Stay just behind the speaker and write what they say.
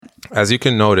As you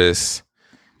can notice,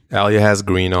 Alia has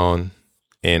green on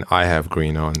and I have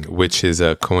green on, which is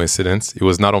a coincidence. It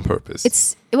was not on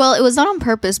purpose. It was not on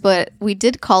purpose, but we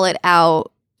did call it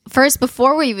out first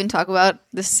before we even talk about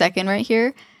the second right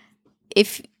here.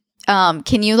 If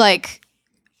can you like,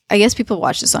 I guess people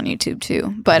watch this on YouTube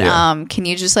too, but can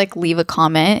you just like leave a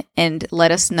comment and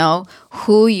let us know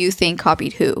who you think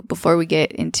copied who before we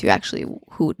get into actually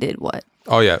who did what?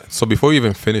 Oh yeah. So before we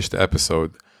even finish the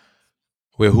episode,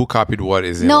 wait, who copied what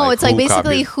is in? No, like, it's like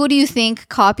basically who do you think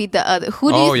copied the other?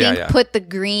 Who do you think put the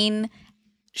green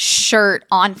shirt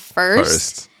on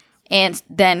first, and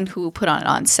then who put on it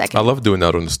on second? I love doing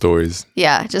that on the stories.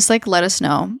 Yeah, just like let us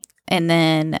know, and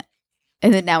then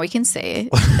now we can say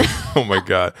it. Oh my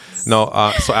god, no!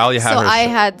 So Alia had. So I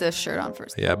had the shirt on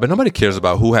first. Yeah, but nobody cares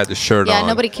about who had the shirt on. Yeah,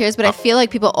 nobody cares. But I feel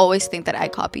like people always think that I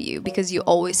copy you because you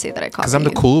always say that I copy you. Because I'm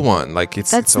the cool one. Like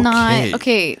it's not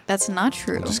okay. That's not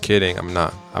true. I'm just kidding. I'm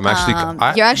not. I'm actually.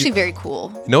 You're actually very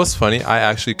cool. You know what's funny? I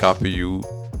actually copy you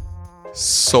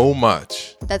so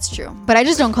much. That's true, but I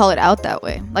just don't call it out that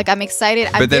way. Like I'm excited.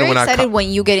 I'm very excited when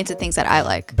you get into things that I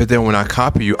like. But then when I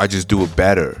copy you, I just do it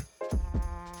better.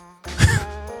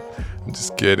 I'm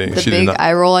just kidding. The big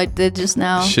eye roll I did just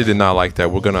now. She did not like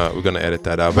that. We're gonna edit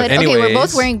that out. But anyways, okay, we're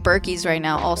both wearing Birkies right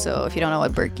now. Also, if you don't know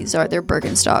what Birkies are, they're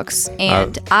Birkenstocks,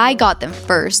 and I got them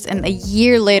first, and a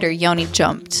year later, Yoni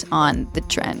jumped on the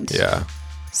trend. Yeah.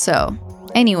 So,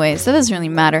 anyways, that doesn't really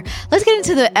matter. Let's get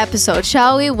into the episode,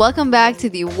 shall we? Welcome back to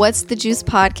the What's the Juice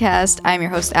podcast. I'm your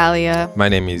host, Alia. My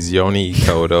name is Yoni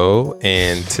Ikoto,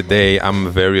 and today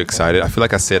I'm very excited. I feel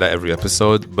like I say that every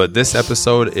episode, but this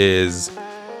episode is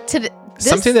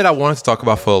something that I wanted to talk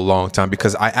about for a long time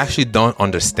because I actually don't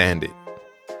understand it.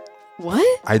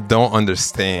 What? I don't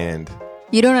understand.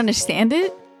 You don't understand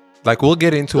it? Like, we'll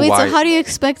get into why. Wait, so how do you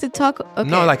expect to talk? Okay.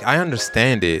 No, like, I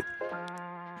understand it.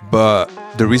 But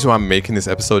the reason why I'm making this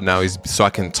episode now is so I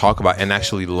can talk about and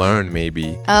actually learn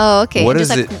maybe. Oh, okay. What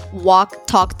just is like it?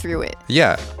 talk through it.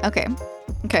 Yeah. Okay.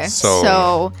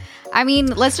 So, I mean,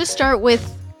 let's just start with,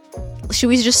 should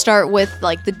we just start with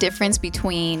like the difference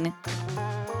between,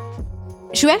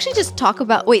 should we actually just talk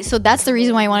about, wait, so that's the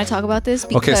reason why you want to talk about this?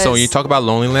 Because, okay, so when you talk about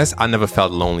loneliness, I never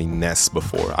felt loneliness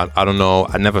before. I don't know.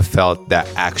 I never felt that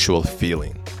actual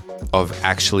feeling of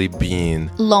actually being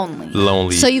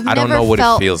lonely. So you've I don't never know what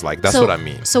felt, it feels like. That's what I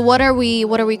mean. So what are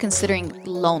we considering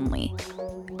lonely?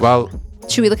 Well,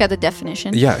 should we look at the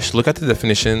definition? Yeah, look at the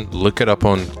definition. Look it up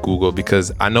on Google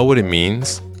because I know what it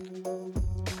means.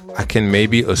 I can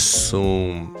maybe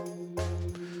assume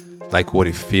like what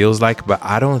it feels like, but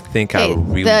I don't think I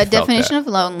really felt the definition that. of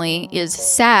lonely is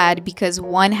sad because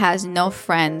one has no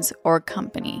friends or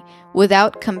company,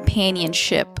 without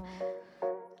companionship.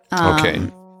 Okay.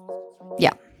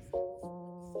 Yeah.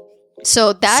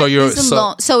 So that is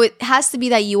alone. So it has to be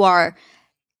that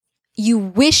you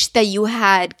wish that you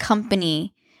had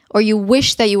company or you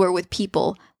wish that you were with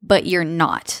people, but you're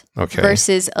not. Okay.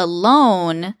 Versus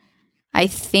alone, I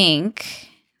think,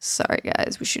 sorry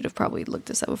guys, we should have probably looked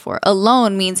this up before.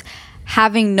 Alone means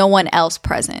having no one else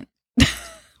present.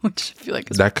 Which I feel like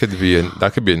that could be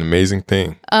an amazing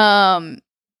thing.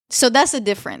 So that's the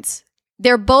difference.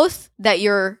 They're both that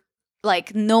you're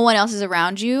like no one else is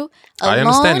around you. Alone I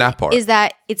understand that part. Is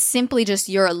that it's simply just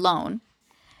you're alone.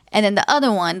 And then the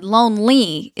other one,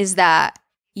 lonely, is that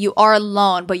you are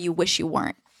alone but you wish you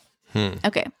weren't.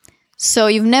 Okay. So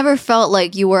you've never felt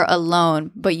like you were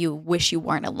alone but you wish you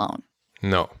weren't alone.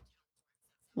 No.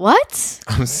 What?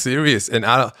 I'm serious. And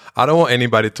I don't want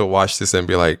anybody to watch this and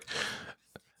be like,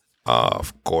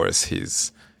 of course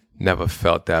he's never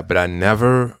felt that. But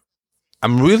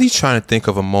I'm really trying to think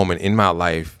of a moment in my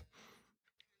life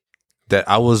that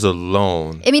I was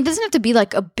alone. I mean, it doesn't have to be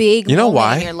like a big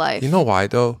moment in your life. You know why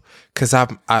though? Because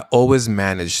I always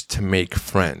managed to make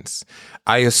friends.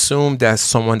 I assume that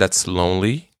someone that's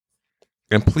lonely,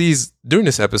 and please, during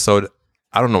this episode,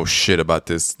 I don't know shit about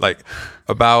this. Like,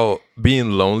 about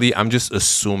being lonely, I'm just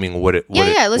assuming what it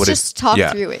let's just talk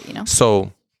through it, you know?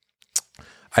 So,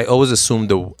 I always assume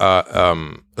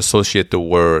associate the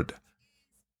word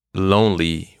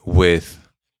lonely with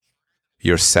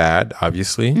you're sad,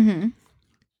 obviously. Mm-hmm.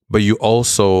 But you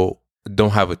also don't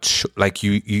have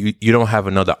you don't have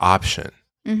another option.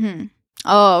 Mm-hmm.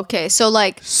 Oh, okay. So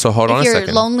hold on a second. If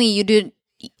you're lonely,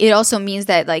 it also means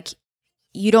that like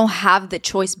you don't have the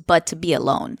choice but to be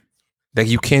alone. Like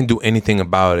you can't do anything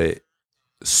about it.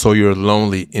 So you're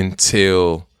lonely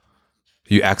until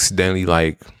you accidentally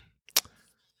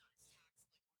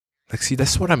see,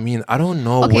 that's what I mean. I don't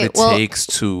know what it takes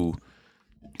to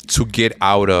get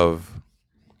out of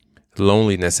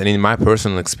loneliness. And in my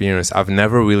personal experience, I've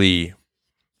never really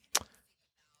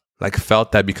like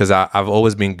felt that because I've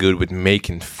always been good with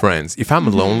making friends. If I'm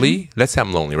lonely, let's say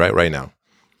I'm lonely, right now.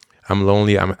 I'm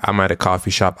lonely. I'm at a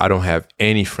coffee shop. I don't have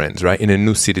any friends, right? In a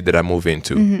new city that I move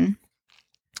into.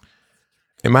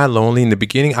 Am I lonely in the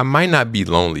beginning? I might not be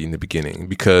lonely in the beginning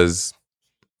because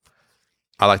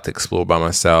I like to explore by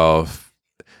myself.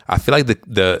 I feel like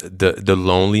the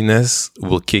loneliness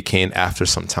will kick in after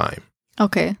some time.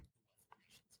 Okay.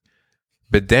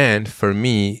 But then for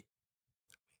me,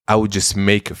 I would just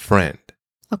make a friend.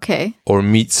 Okay. Or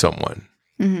meet someone.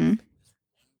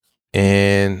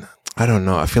 And I don't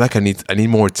know. I feel like I need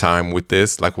more time with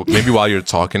this. Like maybe while you're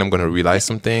talking, I'm gonna realize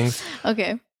some things.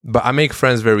 Okay. But I make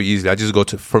friends very easily. I just go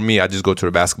to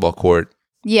the basketball court.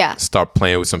 Yeah. Start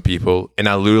playing with some people, and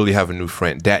I literally have a new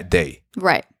friend that day.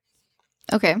 Right.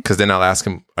 Okay. Because then I'll ask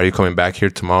him, "Are you coming back here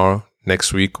tomorrow?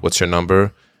 Next week? What's your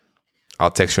number?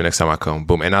 I'll text you next time I come."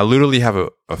 Boom, and I literally have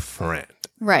a friend.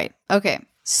 Right. Okay.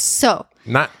 So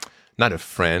not a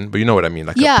friend, but you know what I mean,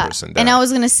 like yeah, a person. And I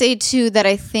was gonna say too that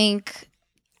I think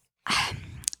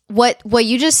what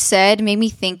you just said made me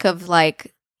think of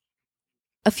like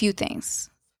a few things.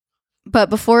 But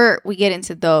before we get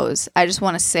into those, I just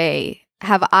want to say,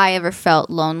 have I ever felt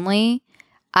lonely?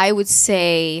 I would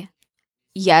say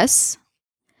yes.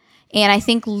 And I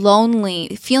think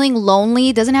feeling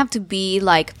lonely doesn't have to be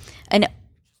like an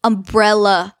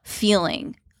umbrella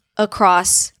feeling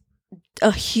across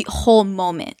a whole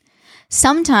moment.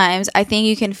 Sometimes I think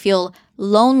you can feel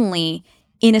lonely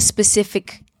in a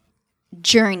specific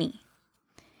journey.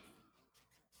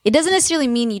 It doesn't necessarily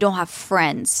mean you don't have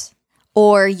friends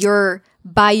or you're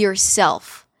by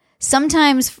yourself.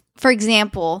 Sometimes, for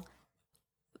example,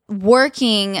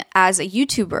 working as a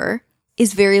YouTuber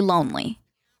is very lonely.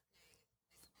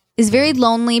 It's very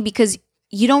lonely because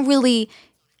you don't really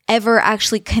ever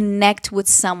actually connect with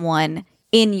someone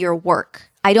in your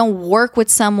work. I don't work with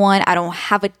someone. I don't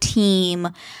have a team.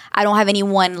 I don't have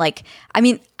anyone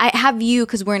I have you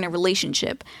because we're in a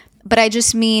relationship. But I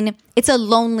just mean it's a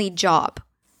lonely job.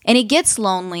 And it gets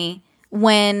lonely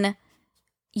when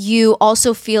you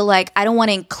also feel like I don't want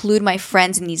to include my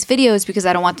friends in these videos because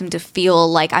I don't want them to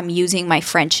feel like I'm using my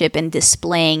friendship and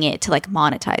displaying it to like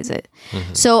monetize it.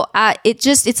 So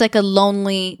it's like a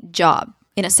lonely job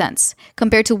in a sense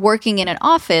compared to working in an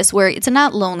office where it's a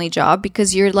not lonely job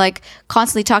because you're like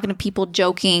constantly talking to people,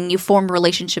 joking, you form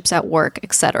relationships at work,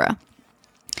 etc.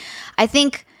 I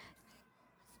think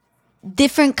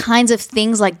different kinds of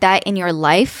things like that in your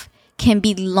life can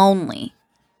be lonely.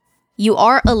 You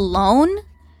are alone,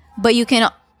 but you can,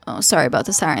 sorry about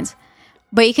the sirens,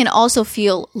 but you can also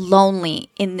feel lonely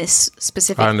in this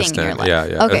specific thing in your life.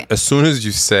 Yeah. Okay. As soon as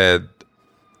you said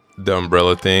the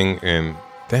umbrella thing, and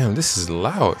damn, this is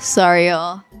loud. Sorry,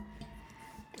 y'all.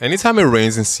 Anytime it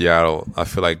rains in Seattle, I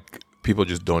feel like people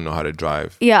just don't know how to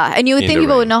drive. Yeah, and you would think people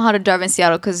rain. would know how to drive in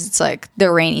Seattle because it's like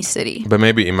the rainy city. But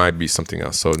maybe it might be something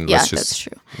else. So Yeah, let's just, that's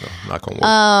true. knock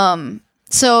on wood.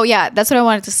 So yeah, that's what I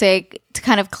wanted to say to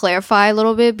kind of clarify a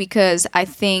little bit because I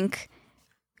think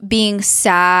being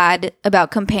sad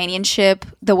about companionship,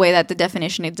 the way that the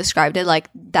definition it described it, like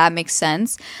that makes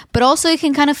sense. But also you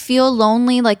can kind of feel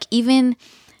lonely, like even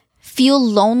feel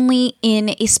lonely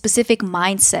in a specific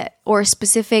mindset or a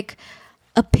specific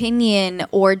opinion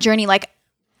or journey. Like,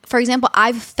 for example,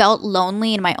 I've felt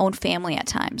lonely in my own family at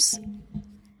times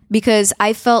because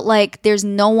I felt like there's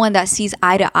no one that sees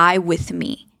eye to eye with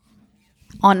me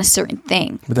on a certain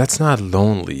thing. But that's not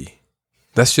lonely.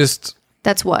 That's just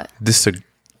That's what?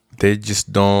 they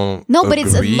just don't. No, but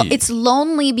agree. it's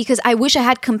lonely because I wish I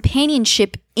had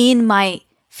companionship in my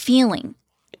feeling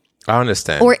I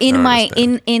understand. or in I my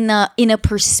understand. in a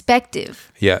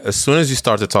perspective. Yeah, as soon as you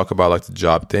start to talk about like the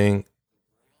job thing,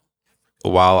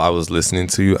 while I was listening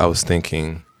to you, I was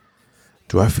thinking,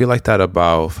 do I feel like that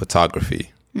about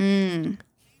photography? And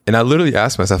I literally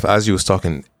asked myself as you was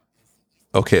talking,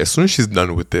 okay, as soon as she's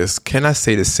done with this, can I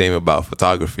say the same about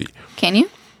photography? Can you?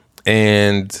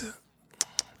 And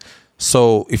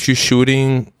so if you're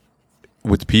shooting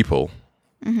with people,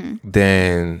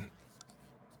 then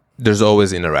there's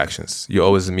always interactions. You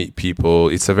always meet people.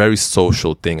 It's a very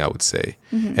social thing, I would say.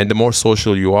 And the more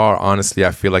social you are, honestly,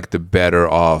 I feel like the better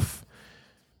off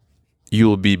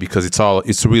you'll be because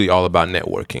it's really all about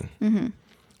networking.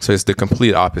 So it's the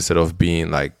complete opposite of being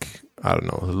like, I don't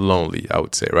know, lonely, I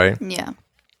would say, right? Yeah.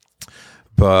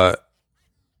 But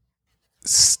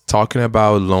talking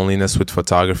about loneliness with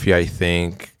photography, I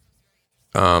think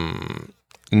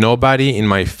nobody in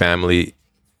my family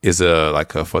is a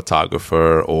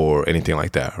photographer or anything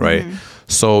like that, right?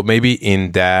 So maybe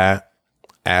in that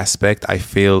aspect, I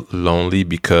feel lonely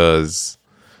because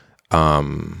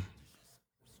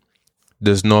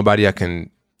there's nobody I can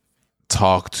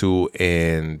talk to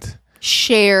and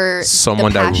share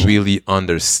someone the that passion. really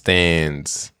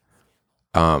understands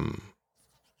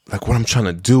like what I'm trying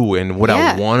to do and what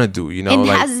I want to do, you know? And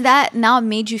like, has that now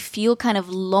made you feel kind of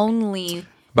lonely?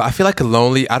 but I feel like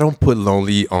lonely, I don't put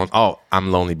lonely on, oh,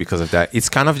 I'm lonely because of that. It's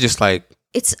kind of just like,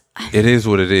 It is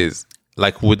what it is.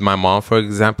 Like with my mom, for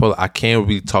example, I can't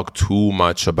really talk too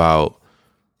much about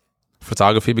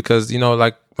photography because, you know,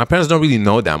 like my parents don't really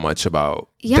know that much about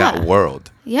that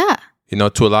world. Yeah. You know,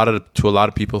 to a lot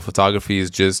of people, photography is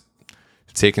just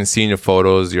taking senior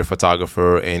photos. You're a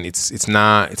photographer, and it's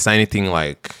not anything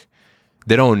like,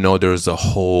 they don't know there's a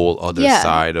whole other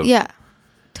side of. Yeah,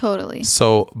 totally.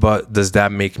 So, but does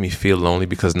that make me feel lonely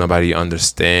because nobody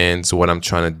understands what I'm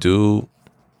trying to do?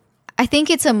 I think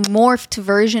it's a morphed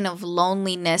version of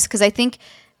loneliness because I think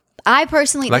I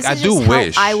personally, like, this is I do just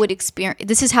wish how I would experience.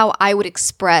 This is how I would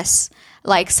express,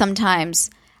 like, sometimes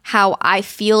how I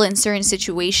feel in certain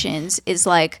situations is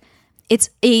like it's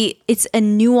a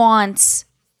nuance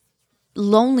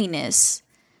loneliness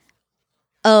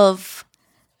of,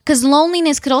 because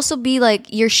loneliness could also be like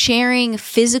you're sharing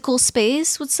physical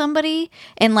space with somebody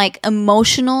and like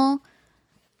emotional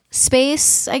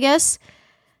space, I guess.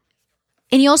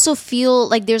 And you also feel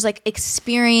like there's like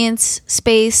experience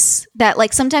space that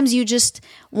like sometimes you just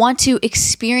want to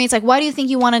experience. Like, why do you think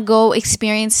you want to go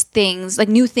experience things, like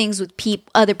new things with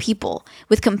other people,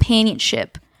 with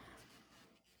companionship?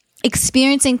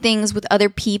 Experiencing things with other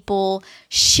people,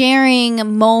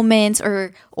 sharing moments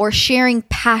or sharing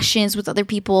passions with other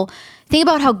people. Think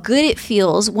about how good it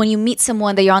feels when you meet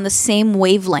someone that you're on the same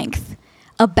wavelength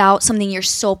about something you're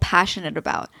so passionate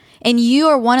about. And you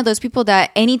are one of those people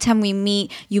that anytime we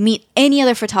meet, you meet any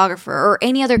other photographer or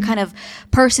any other kind of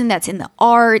person that's in the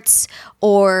arts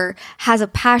or has a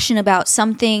passion about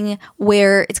something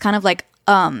where it's kind of like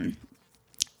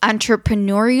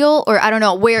entrepreneurial, or I don't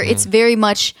know, where it's very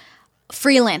much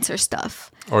freelancer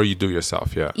stuff. Or you do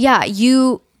yourself, yeah. Yeah,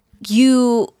 you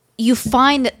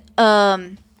find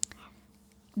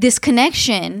this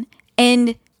connection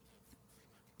and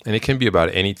it can be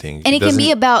about anything. And it can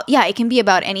be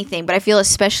about anything, but I feel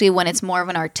especially when it's more of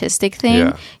an artistic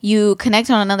thing, you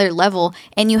connect on another level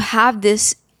and you have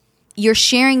this, you're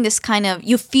sharing this kind of,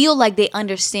 you feel like they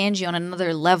understand you on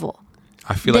another level.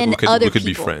 I feel like we could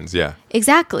be friends, yeah.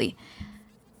 Exactly.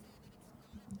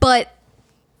 But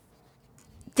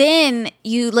then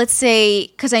let's say,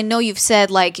 because I know you've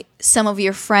said like some of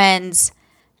your friends,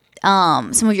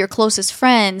 some of your closest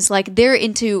friends, like they're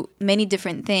into many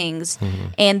different things,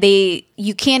 and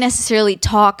you can't necessarily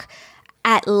talk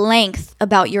at length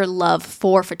about your love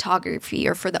for photography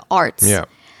or for the arts. Yeah,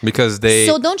 because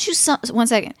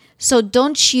So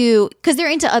don't you, because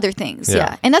they're into other things.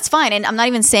 Yeah. And that's fine. And I'm not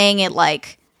even saying it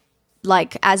like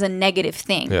as a negative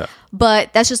thing. Yeah.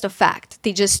 But that's just a fact.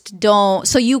 They just don't.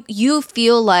 So you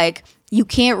feel like you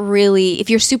can't really, if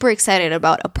you're super excited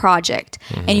about a project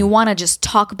and you want to just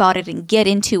talk about it and get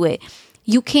into it,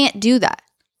 you can't do that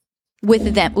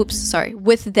with them.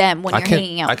 With them when you're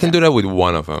hanging out. I can do that with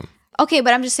one of them. Okay,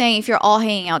 but I'm just saying if you're all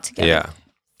hanging out together. Yeah.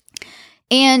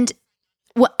 And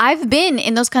I've been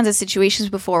in those kinds of situations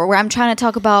before where I'm trying to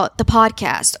talk about the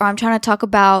podcast or I'm trying to talk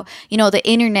about, you know, the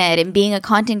internet and being a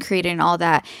content creator and all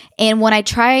that. And when I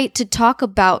try to talk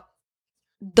about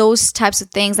those types of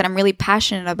things that I'm really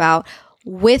passionate about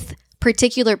with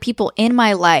particular people in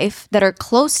my life that are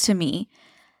close to me,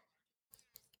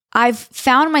 I've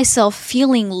found myself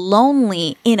feeling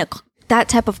lonely in that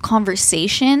type of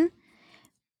conversation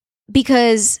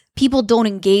because people don't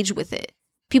engage with it.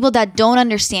 People that don't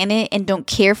understand it and don't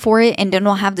care for it and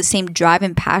don't have the same drive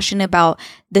and passion about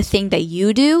the thing that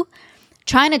you do,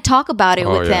 trying to talk about it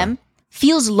with them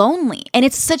feels lonely. And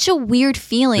it's such a weird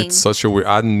feeling. It's such a weird,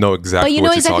 I know exactly but you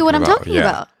know exactly what I'm talking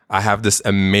about. I have this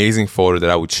amazing photo that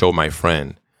I would show my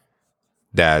friend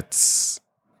that's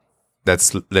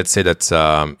let's say that's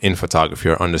in photography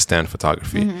or understand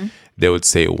photography. They would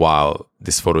say, wow,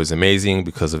 this photo is amazing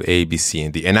because of A, B, C,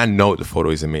 and D. And I know the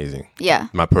photo is amazing. Yeah.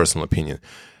 My personal opinion.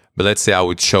 But let's say I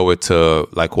would show it to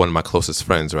like one of my closest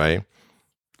friends, right?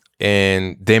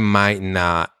 And they might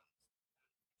not,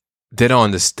 they don't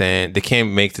understand. They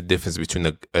can't make the difference between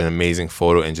an amazing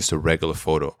photo and just a regular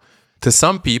photo. To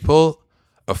some people,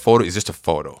 a photo is just a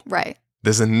photo. Right.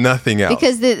 There's nothing else.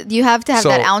 Because you have to have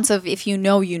that ounce of if you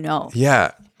know, you know.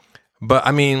 Yeah. But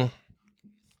I mean,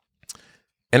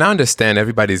 and I understand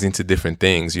everybody's into different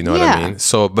things, you know what I mean?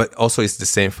 So, but also it's the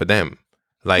same for them.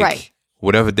 Like,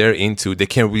 whatever they're into, they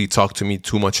can't really talk to me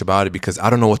too much about it because I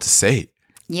don't know what to say.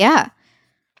 Yeah.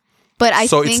 But I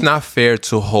think it's not fair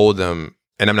to hold them,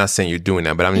 and I'm not saying you're doing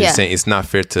that, but I'm just saying it's not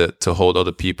fair to hold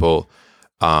other people.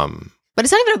 But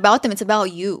it's not even about them, it's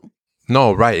about you.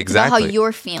 No, right, It's about how exactly.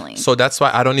 you're feeling. So that's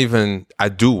why I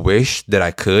do wish that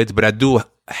I could, but I do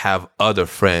have other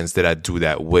friends that I do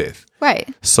that with. Right.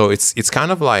 So it's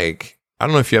kind of like, I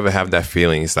don't know if you ever have that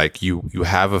feeling. It's like you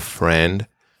have a friend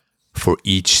for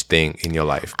each thing in your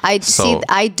life. I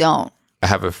don't. I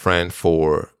have a friend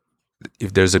for,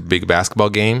 if there's a big basketball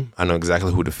game, I know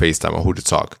exactly who to FaceTime or who to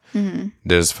talk. Mm-hmm.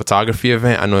 There's a photography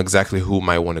event, I know exactly who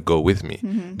might want to go with me.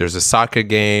 Mm-hmm. There's a soccer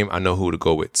game, I know who to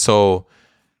go with. So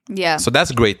yeah. So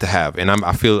that's great to have, and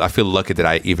I feel lucky that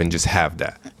I even just have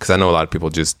that, because I know a lot of people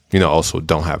just also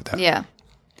don't have that. Yeah.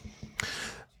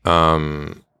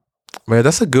 Well,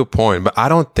 that's a good point, but I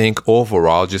don't think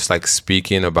overall, just like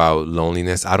speaking about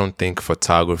loneliness, I don't think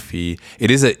photography,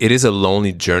 it is a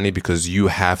lonely journey, because you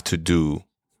have to do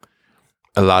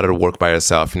a lot of the work by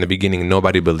yourself. In the beginning,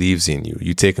 nobody believes in you.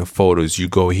 You're taking photos, you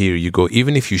go here, you go,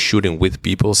 even if you're shooting with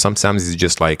people, sometimes it's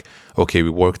just like, okay, we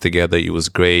worked together, it was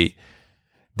great.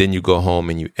 Then you go home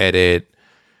and you edit.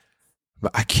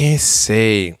 But I can't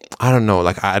say, I don't know,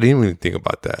 like I didn't really think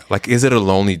about that. Like, is it a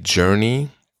lonely journey?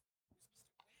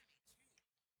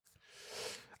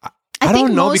 I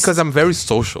don't know, because I'm very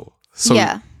social. So,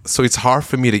 so it's hard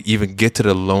for me to even get to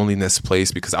the loneliness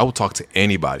place, because I will talk to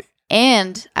anybody.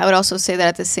 And I would also say that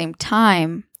at the same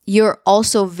time, you're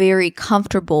also very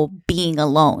comfortable being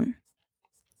alone.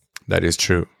 That is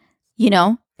true.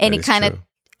 And it kind of,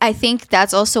 I think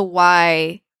that's also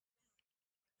why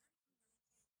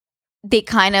they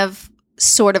kind of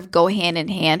sort of go hand in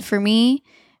hand for me,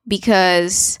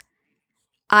 because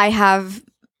I have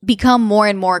become more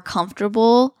and more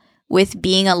comfortable with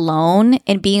being alone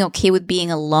and being okay with being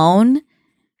alone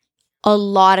a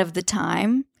lot of the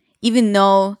time, even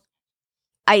though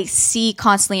I see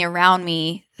constantly around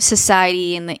me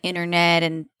society and the internet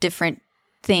and different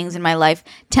things in my life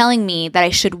telling me that I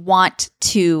should want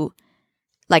to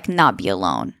like not be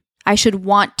alone. I should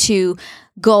want to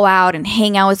go out and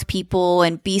hang out with people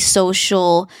and be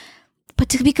social. But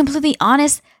to be completely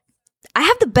honest, I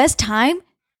have the best time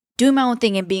doing my own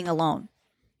thing and being alone.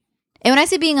 And when I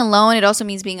say being alone, it also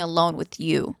means being alone with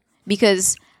you.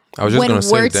 Because when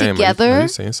we're together, are you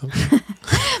saying something?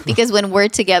 Because when we're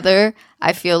together,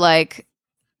 I feel like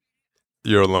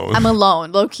you're alone. I'm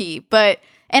alone, low key.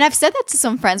 And I've said that to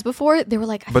some friends before. They were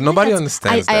like, but nobody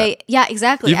understands that. Yeah,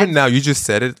 exactly. Even now, you just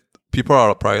said it. People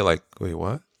are probably like, wait,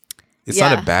 what? It's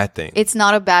not a bad thing. It's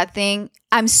not a bad thing.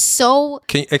 Can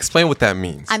you explain what that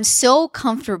means? I'm so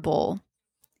comfortable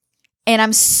and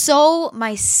I'm so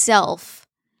myself.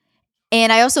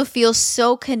 And I also feel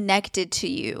so connected to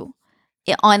you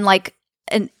on like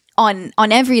on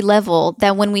every level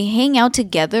that when we hang out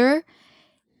together,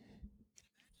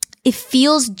 it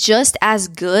feels just as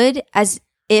good as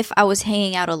if I was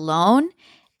hanging out alone.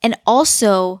 And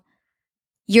also,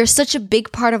 you're such a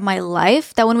big part of my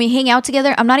life that when we hang out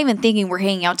together, I'm not even thinking we're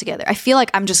hanging out together. I feel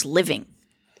like I'm just living.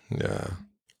 Yeah.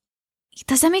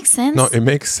 Does that make sense? No, it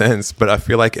makes sense. But I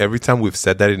feel like every time we've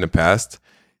said that in the past,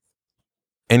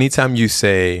 anytime you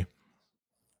say,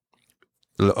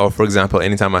 or for example,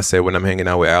 anytime I say when I'm hanging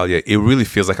out with Alia, it really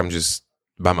feels like I'm just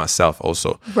by myself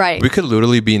also. Right. We could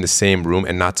literally be in the same room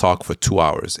and not talk for 2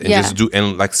 hours and just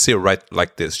like sit right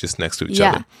like this, just next to each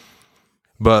other.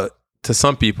 But to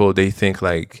some people, they think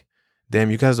like, damn,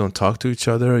 you guys don't talk to each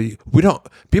other.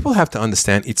 People have to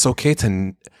understand it's okay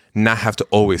to not have to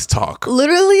always talk.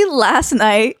 Literally last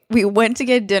night, we went to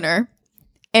get dinner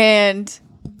and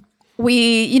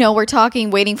we, we're talking,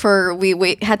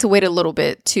 we had to wait a little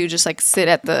bit to just like sit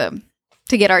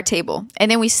to get our table. And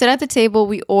then we sit at the table,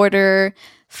 we order,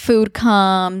 food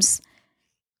comes,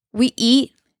 we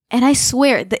eat. And I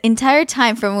swear the entire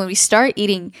time from when we start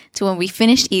eating to when we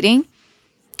finished eating,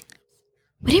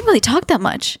 we didn't really talk that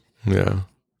much. Yeah.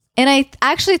 And I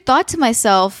actually thought to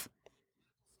myself,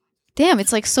 damn,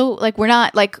 it's like so, like, we're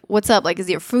not, like, what's up? Like, is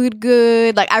your food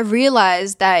good? Like, I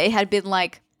realized that it had been,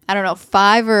 like, I don't know,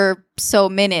 5 or so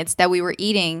minutes that we were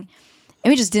eating,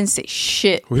 and we just didn't say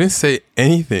shit. We didn't say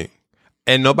anything.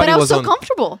 And nobody but I was so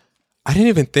comfortable. I didn't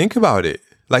even think about it.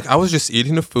 Like, I was just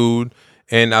eating the food,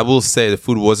 and I will say the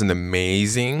food wasn't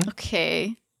amazing.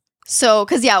 Okay. So,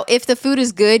 because, if the food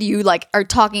is good, you, like, are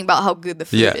talking about how good the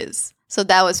food is. So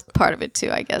that was part of it,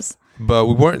 too, I guess. But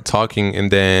we weren't talking,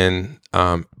 and then,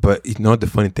 but the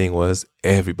funny thing was,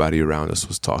 everybody around us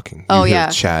was talking. You hear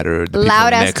chatter. The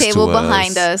loud ass table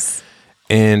behind us.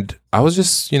 And I was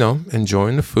just,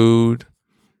 enjoying the food.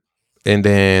 And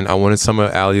then I wanted some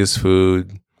of Alia's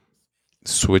food,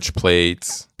 switch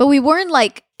plates. But we weren't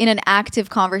like in an active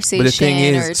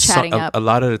conversation or chatting up. A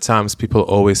lot of the times people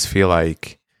always feel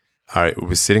like, all right,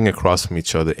 we're sitting across from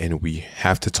each other and we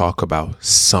have to talk about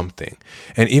something.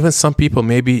 And even some people,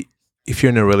 maybe if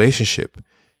you're in a relationship,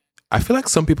 I feel like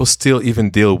some people still even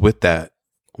deal with that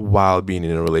while being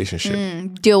in a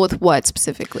relationship. Deal with what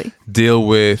specifically? Deal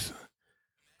with,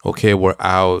 okay, we're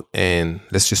out and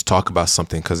let's just talk about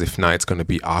something, because if not, it's going to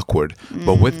be awkward.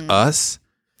 But with us,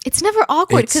 it's never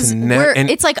awkward because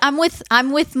it's like I'm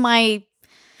with my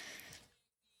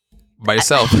by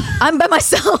yourself. I'm by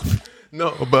myself.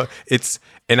 No, but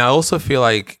and I also feel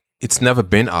like it's never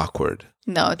been awkward.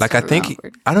 No, it's like never I think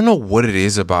awkward. I don't know what it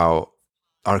is about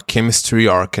our chemistry,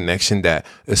 our connection, that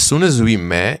as soon as we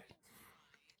met,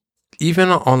 even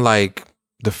on like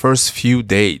the first few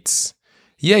dates,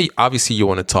 yeah, obviously you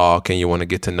want to talk and you want to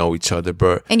get to know each other,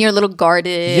 but and you're a little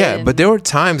guarded. Yeah, but there were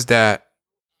times that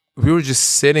we were just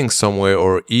sitting somewhere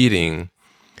or eating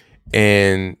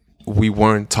and we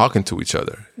weren't talking to each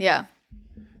other. Yeah.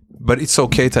 But it's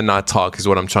okay to not talk is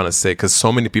what I'm trying to say, because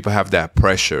so many people have that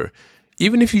pressure.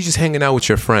 Even if you're just hanging out with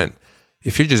your friend,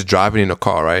 if you're just driving in a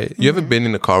car, right? You ever been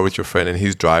in a car with your friend and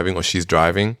he's driving or she's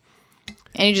driving?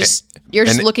 And you're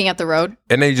just looking at the road.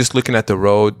 And then you're just looking at the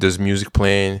road. There's music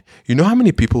playing. You know how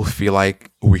many people feel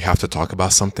like we have to talk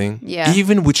about something? Yeah.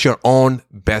 Even with your own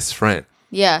best friend.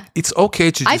 Yeah. It's okay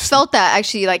to just... I felt that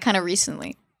actually like kind of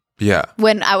recently. Yeah.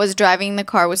 When I was driving the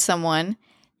car with someone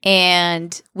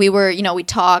and we were, we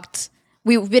talked.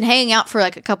 We've been hanging out for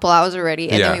like a couple hours already.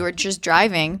 And then we were just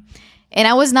driving. And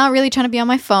I was not really trying to be on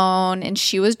my phone, and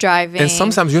she was driving. And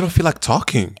sometimes you don't feel like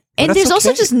talking. And there's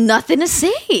also just nothing to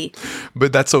say.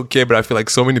 But that's okay. But I feel like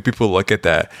so many people look at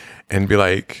that and be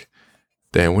like,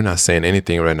 damn, we're not saying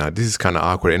anything right now. This is kind of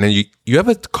awkward. And then you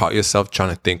ever caught yourself trying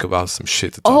to think about some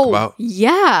shit to talk about?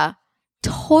 Yeah,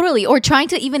 totally. Or trying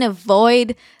to even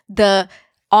avoid the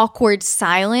awkward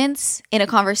silence in a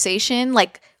conversation,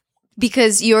 like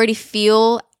because you already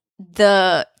feel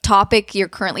the topic you're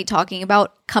currently talking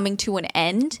about coming to an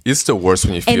end. It's the worst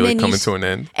when you feel it coming to an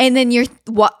end. And then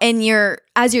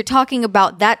as you're talking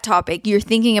about that topic, you're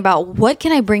thinking about what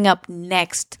can I bring up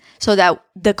next so that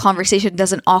the conversation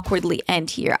doesn't awkwardly end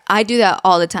here. I do that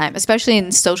all the time, especially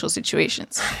in social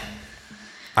situations.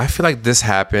 I feel like this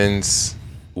happens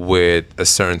with a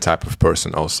certain type of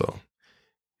person also.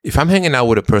 If I'm hanging out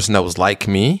with a person that was like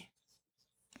me,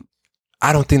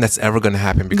 I don't think that's ever going to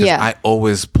happen, because I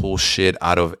always pull shit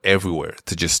out of everywhere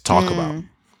to just talk about.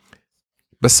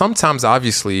 But sometimes,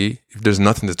 obviously, if there's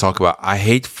nothing to talk about, I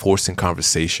hate forcing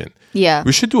conversation. Yeah.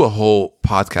 We should do a whole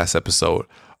podcast episode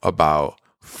about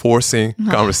forcing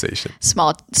conversation.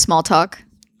 Small talk.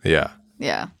 Yeah.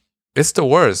 Yeah. It's the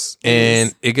worst.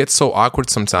 And it gets so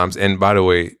awkward sometimes. And by the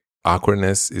way,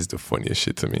 awkwardness is the funniest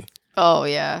shit to me. Oh,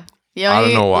 yeah. I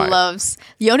don't know why.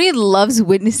 Yoni loves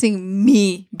witnessing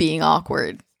me being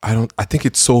awkward. I think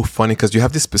it's so funny because you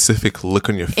have this specific look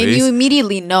on your face. And you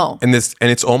immediately know. And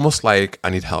it's almost like I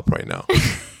need help right now.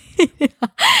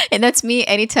 And that's me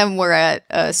anytime we're at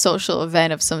a social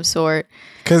event of some sort.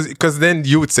 Because then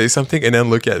you would say something and then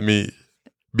look at me,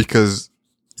 because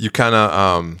you kind of,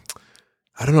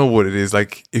 I don't know what it is.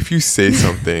 Like if you say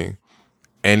something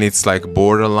and it's like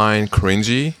borderline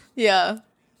cringy. Yeah.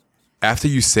 After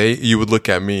you say it, you would look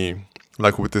at me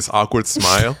like with this awkward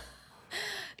smile.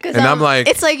 And I'm like...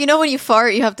 It's like, when you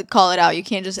fart, you have to call it out. You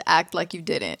can't just act like you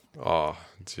didn't. Oh,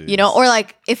 geez. Or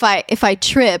like if I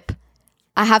trip,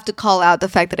 I have to call out the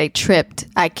fact that I tripped.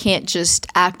 I can't just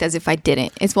act as if I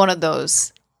didn't. It's one of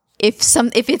those. If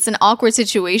it's an awkward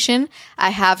situation,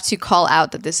 I have to call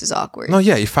out that this is awkward. No,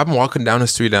 yeah. If I'm walking down the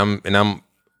street and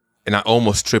I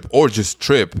almost trip or just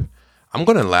trip, I'm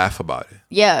going to laugh about it.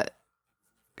 Yeah.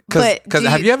 Because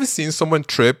have you ever seen someone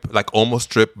trip, like almost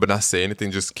trip, but not say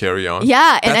anything, just carry on?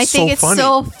 Yeah, and I think it's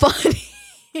so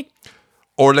funny.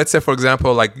 Or let's say, for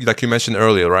example, like you mentioned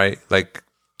earlier, right? Like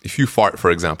if you fart,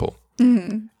 for example,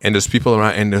 and there's people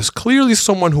around, and there's clearly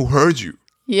someone who heard you.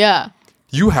 Yeah.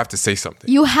 You have to say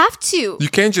something. You have to. You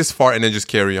can't just fart and then just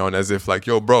carry on as if like,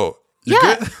 yo, bro, you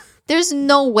good? There's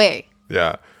no way.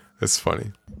 Yeah, it's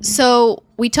funny. So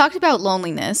we talked about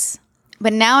loneliness.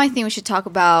 But now I think we should talk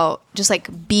about just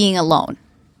like being alone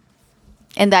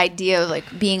and the idea of like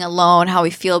being alone, how we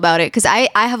feel about it. Because I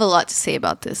have a lot to say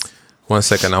about this. 1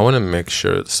 second. I want to make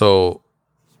sure. So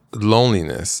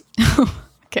loneliness.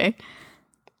 Okay.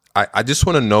 I just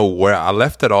want to know where I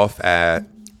left it off at.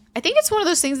 I think it's one of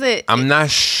those things that... I'm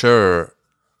not sure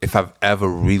if I've ever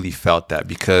really felt that,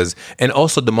 because... And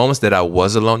also the moments that I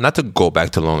was alone, not to go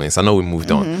back to loneliness. I know we moved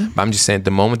on. But I'm just saying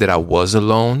the moment that I was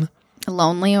alone...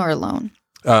 Lonely or alone?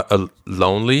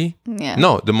 Lonely? Yeah.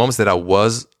 No, the moments that I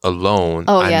was alone,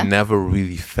 I never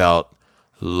really felt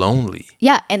lonely.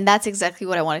 Yeah, and that's exactly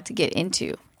what I wanted to get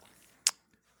into.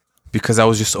 Because I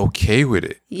was just okay with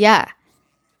it. Yeah.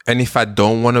 And if I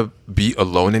don't want to be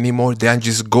alone anymore, then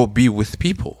just go be with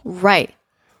people. Right.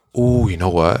 Oh, you know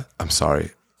what? I'm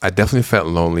sorry. I definitely felt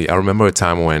lonely. I remember a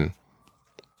time when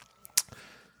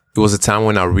it was a time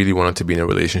when I really wanted to be in a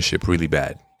relationship really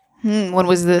bad. When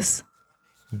was this?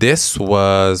 This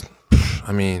was,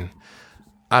 I mean,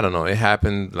 I don't know. It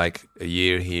happened like a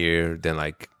year here, then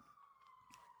like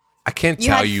I can't You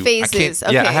tell had you. phases, I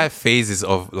can't. Yeah, I okay. had phases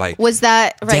of like. Was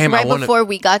that right, Damn, I right wanna- before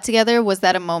we got together? Was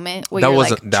that a moment where that you're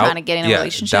was like trying to get in a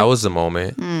relationship? That was the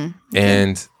moment,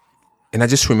 and I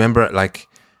just remember like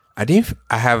I didn't.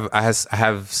 I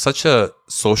have such a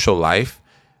social life,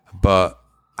 but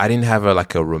I didn't have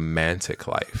a romantic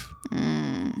life.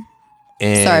 And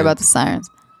Sorry about the sirens.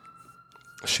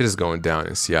 shit is going down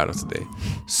in Seattle today.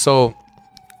 So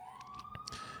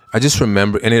I just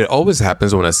remember, and it always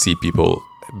happens when I see people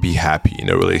be happy in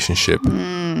a relationship.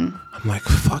 I'm like,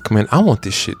 fuck, man, I want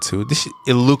this shit too. This shit,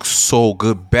 it looks so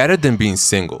good, better than being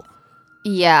single.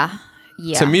 Yeah.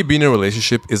 Yeah. To me, being in a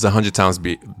relationship is 100 times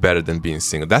better than being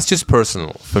single. That's just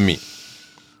personal for me.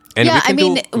 And yeah, I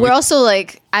mean, we're also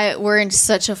like, we're in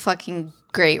such a fucking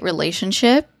great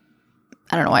relationship.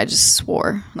 I don't know why I just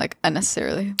swore like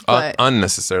unnecessarily, but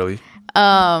unnecessarily.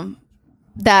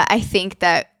 that I think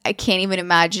that I can't even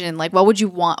imagine like why would you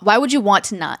want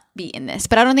to not be in this?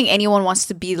 But I don't think anyone wants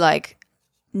to be like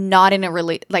not in a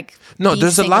No,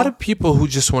 there's single. a lot of people who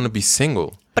just want to be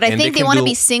single. But I think they want to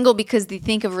be be single because they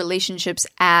think of relationships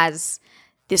as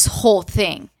this whole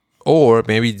thing. Or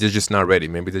maybe they're just not ready.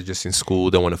 Maybe they're just in school.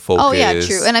 They want to focus. Oh yeah,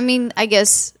 true. And I mean, I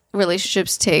guess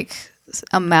relationships take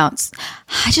amounts.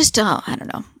 I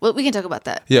don't know. Well, we can talk about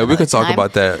that. Yeah, we can talk time.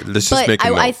 about that. Let's just make a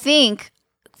note. I think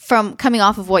from coming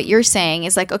off of what you're saying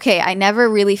is like, okay, I never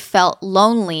really felt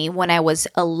lonely when I was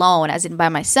alone, as in by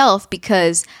myself,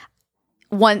 because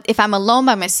if I'm alone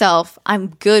by myself, I'm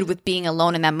good with being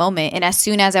alone in that moment. And as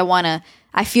soon as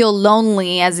I feel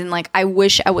lonely, as in like, I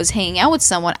wish I was hanging out with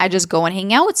someone, I just go and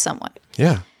hang out with someone.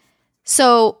 Yeah.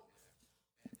 So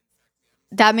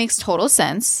that makes total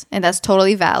sense, and that's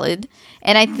totally valid.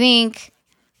 And I think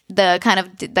the kind of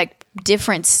like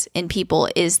difference in people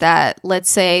is that, let's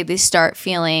say they start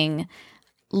feeling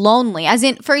lonely, as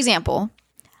in, for example,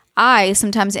 I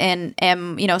sometimes am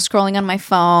scrolling on my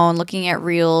phone, looking at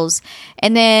reels,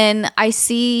 and then I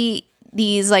see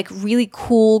these like really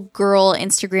cool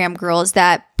Instagram girls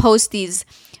that post these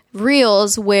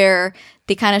reels where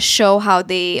they kind of show how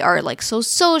they are like so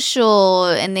social,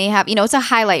 and they have, it's a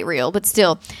highlight reel, but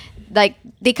still like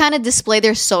they kind of display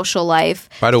their social life.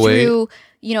 By the way, through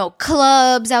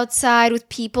clubs outside with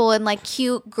people and like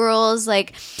cute girls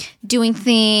like doing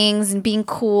things and being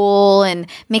cool and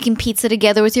making pizza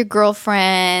together with your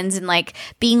girlfriends and like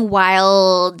being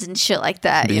wild and shit like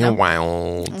that.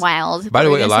 Wild. By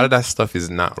the way, a lot of that stuff is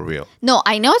not real. No,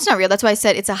 I know it's not real. That's why I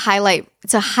said it's a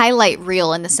highlight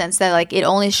reel, in the sense that like it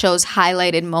only shows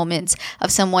highlighted moments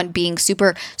of someone being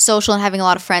super social and having a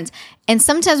lot of friends. And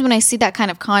sometimes when I see that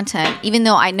kind of content, even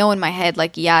though I know in my head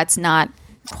like, yeah, it's not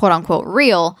quote unquote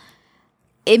real,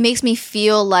 it makes me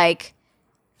feel like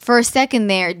for a second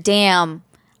there, damn,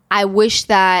 I wish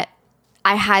that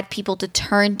I had people to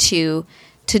turn to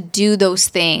do those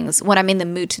things when I'm in the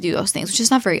mood to do those things, which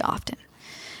is not very often.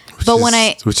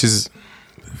 Which is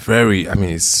very, I mean,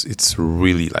 it's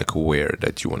really like rare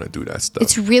that you want to do that stuff.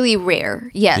 It's really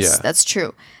rare. Yes, yeah. That's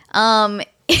true. And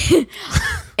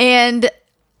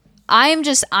I'm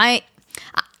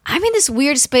in this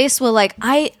weird space where like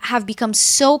I have become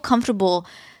so comfortable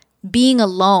being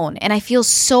alone, and I feel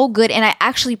so good, and I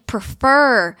actually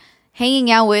prefer hanging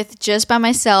out with just by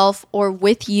myself or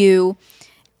with you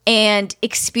and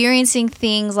experiencing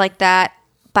things like that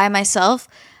by myself.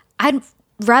 I'd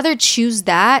rather choose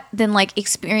that than like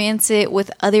experience it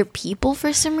with other people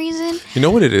for some reason. You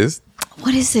know what it is?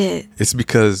 What is it? It's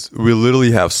because we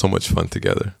literally have so much fun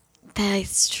together.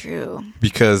 That's true.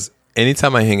 Because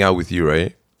anytime I hang out with you,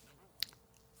 right?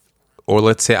 Or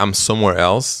let's say I'm somewhere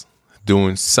else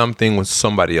doing something with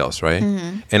somebody else, right?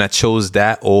 Mm-hmm. And I chose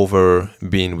that over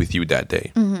being with you that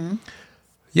day. Mm-hmm.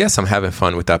 Yes, I'm having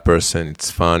fun with that person.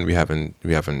 It's fun. We haven't,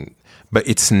 but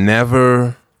it's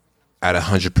never at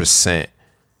 100%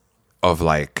 of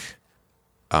like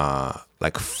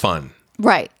fun.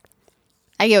 Right.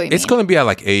 I get what you mean. It's going to be at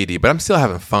like 80, but I'm still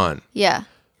having fun. Yeah.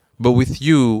 But with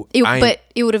you, but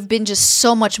it would have been just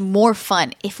so much more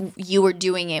fun if you were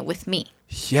doing it with me.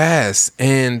 Yes,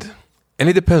 and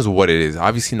it depends what it is.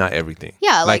 Obviously, not everything.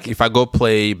 Yeah, like if I go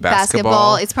play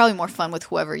basketball, it's probably more fun with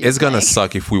whoever you're It's going to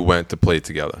suck if we went to play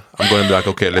together. I'm going to be like,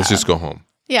 okay, let's just go home.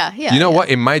 Yeah. You know what?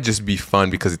 It might just be fun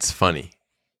because it's funny.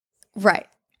 Right.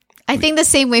 I think the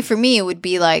same way for me, it would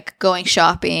be like going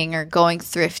shopping or going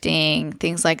thrifting,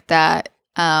 things like that.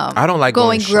 I don't like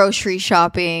going grocery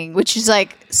shopping, which is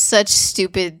like such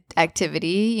stupid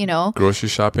activity, you know. Grocery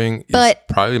shopping is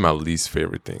probably my least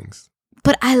favorite things.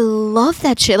 But I love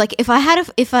that shit. Like if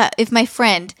my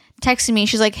friend texted me,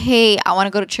 she's like, "Hey, I want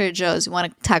to go to Trader Joe's. You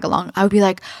want to tag along?" I would be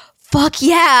like, "Fuck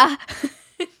yeah!"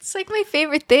 It's like my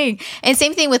favorite thing. And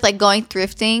same thing with like going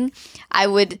thrifting. I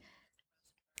would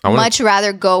much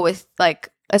rather go with like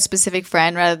a specific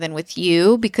friend rather than with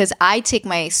you, because I take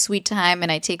my sweet time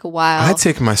and I take a while. I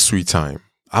take my sweet time.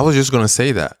 I was just going to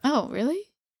say that. Oh, really?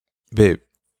 Babe,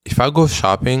 if I go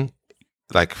shopping,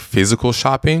 like physical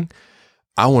shopping,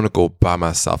 I want to go by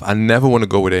myself. I never want to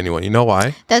go with anyone. You know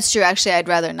why? That's true. Actually, I'd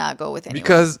rather not go with anyone.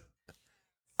 Because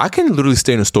I can literally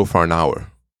stay in a store for an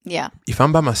hour. Yeah. If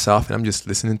I'm by myself and I'm just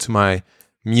listening to my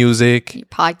music, your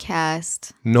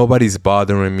podcast, nobody's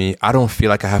bothering me. I don't feel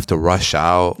like I have to rush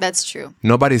out. That's true.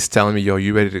 Nobody's telling me, "Yo,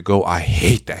 you ready to go?" I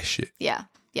hate that shit. Yeah.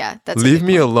 That's leave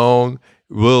me alone.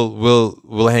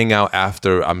 We'll hang out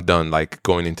after I'm done, like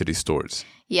going into these stores.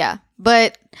 Yeah,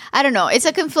 but I don't know. It's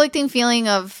a conflicting feeling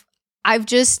of in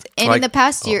the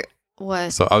past year.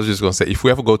 What? So I was just gonna say, if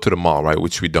we ever go to the mall, right,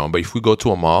 which we don't, but if we go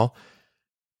to a mall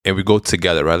and we go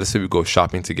together, right? Let's say we go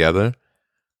shopping together.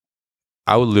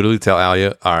 I would literally tell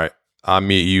Alia, "All right, I'll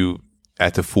meet you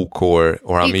at the food court,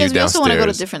 or I'll meet you downstairs." Because we also want to go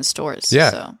to different stores.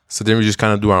 Yeah. So then we just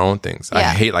kind of do our own things. Yeah. I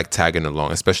hate like tagging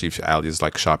along, especially if Alia's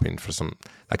like shopping for some.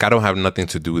 Like I don't have nothing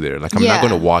to do there. Like I'm not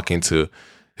going to walk into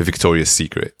a Victoria's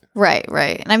Secret. Right.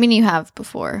 And I mean, you have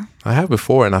before. I have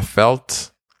before, and I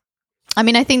felt. I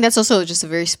mean, I think that's also just a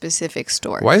very specific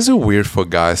store. Why is it weird for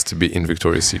guys to be in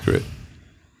Victoria's Secret?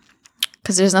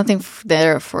 Because there's nothing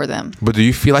there for them. But do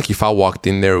you feel like if I walked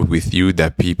in there with you,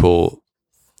 that people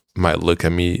might look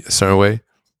at me a certain way?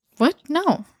 What?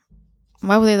 No.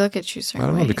 Why would they look at you a certain way? I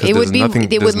don't know, because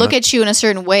they would look at you in a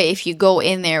certain way if you go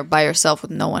in there by yourself with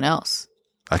no one else.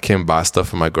 I can't buy stuff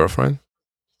for my girlfriend?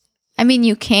 I mean,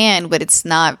 you can, but it's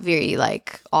not very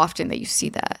like often that you see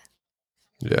that.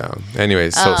 Yeah.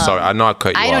 Anyways, so sorry. I know I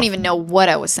cut you off. I don't even know what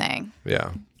I was saying. Yeah.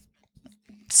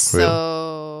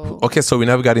 So... Really? Okay, so we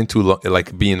never got into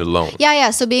like being alone.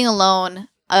 Yeah. So being alone,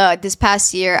 this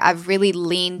past year, I've really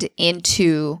leaned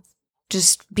into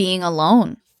just being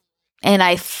alone, and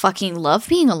I fucking love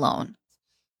being alone.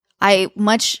 I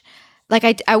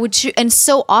would, and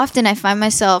so often I find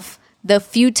myself the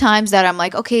few times that I'm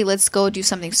like, okay, let's go do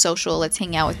something social, let's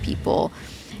hang out with people,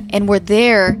 and we're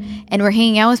there and we're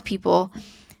hanging out with people,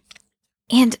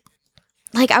 and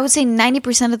like I would say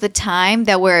 90% of the time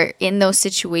that we're in those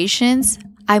situations,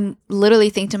 I literally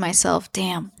think to myself,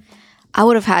 damn, I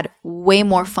would have had way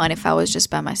more fun if I was just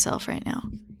by myself right now.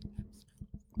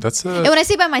 And when I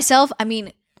say by myself, I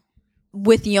mean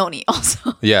with Yoni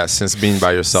also. Yeah, since being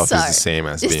by yourself is the same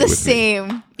as being with me. It's the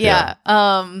same. Yeah.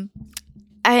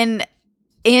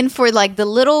 And for like the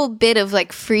little bit of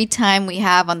like free time we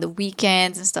have on the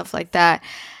weekends and stuff like that,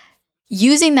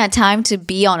 using that time to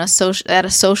be on at a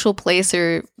social place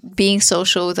or being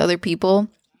social with other people,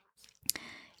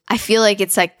 I feel like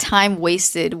it's like time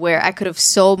wasted where I could have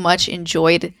so much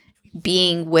enjoyed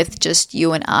being with just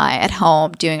you and I at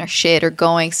home doing our shit, or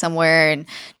going somewhere and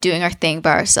doing our thing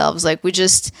by ourselves. Like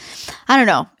I don't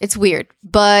know. It's weird,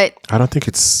 but I don't think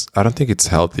it's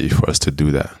healthy for us to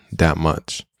do that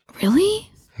much. Really?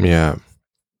 Yeah.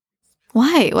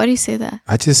 Why? Why do you say that?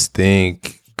 I just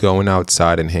think going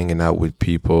outside and hanging out with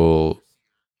people,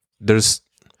 there's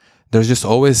just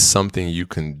always something you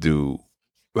can do.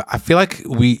 I feel like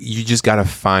you just gotta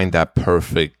find that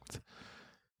perfect,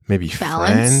 maybe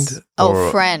balance?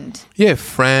 friend. Friend. Yeah,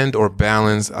 friend or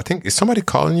balance. I think, is somebody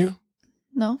calling you?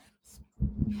 No.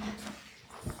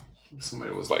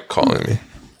 Somebody was like calling me.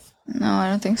 No, I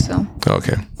don't think so.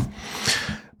 Okay.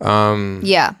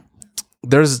 Yeah.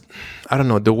 I don't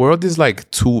know. The world is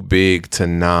like too big to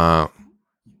not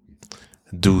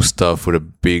do stuff with a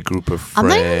big group of friends. I'm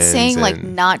not even saying like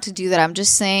not to do that. I'm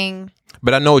just saying.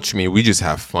 But I know what you mean. We just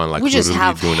have fun. Like we just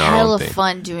have doing our own thing.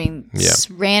 Fun doing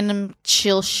random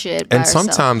chill shit. By and ourselves.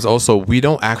 Sometimes also we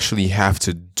don't actually have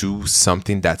to do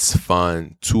something that's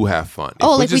fun to have fun.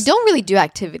 We don't really do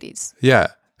activities. Yeah.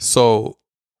 So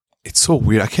it's so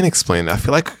weird. I can't explain it. I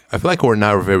feel like we're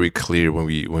not very clear when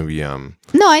we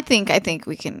No, I think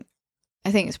we can.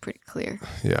 I think it's pretty clear.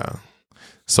 Yeah.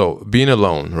 So being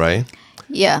alone, right?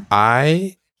 Yeah.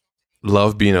 I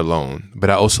love being alone, but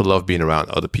I also love being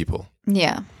around other people.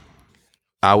 Yeah.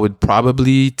 I would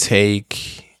probably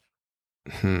take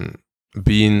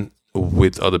being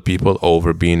with other people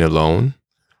over being alone.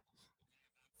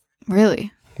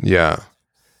 Really? Yeah.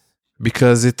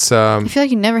 Because it's I feel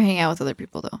like you never hang out with other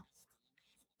people though.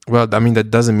 Well, I mean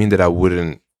that doesn't mean that I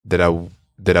wouldn't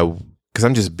because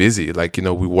I'm just busy. Like,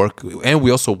 we work and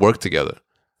we also work together.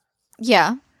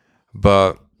 Yeah.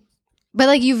 But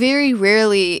like you very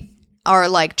rarely are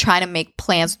like trying to make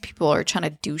plans with people or trying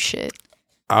to do shit.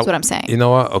 That's what I'm saying. You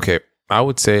know what? Okay. I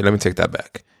would say, let me take that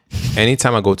back.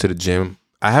 Anytime I go to the gym,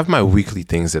 I have my weekly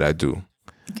things that I do.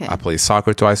 Okay. I play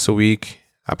soccer twice a week.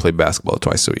 I play basketball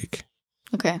twice a week.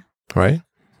 Okay. Right?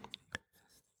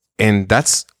 And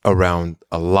that's around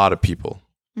a lot of people.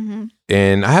 Mm-hmm.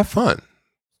 And I have fun.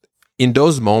 In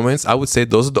those moments, I would say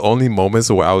those are the only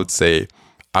moments where I would say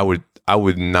I would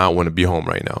not want to be home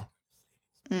right now.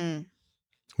 Mm.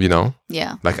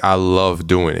 Yeah. Like, I love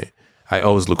doing it. I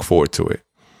always look forward to it.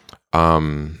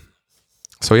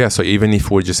 So yeah, so even if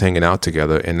we're just hanging out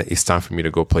together and it's time for me to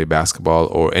go play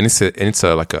basketball, and it's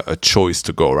like a choice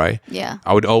to go, right? Yeah.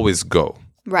 I would always go.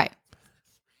 Right.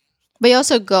 But you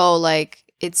also go like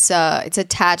it's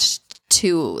attached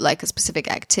to like a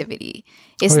specific activity.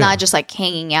 It's not just like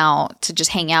hanging out to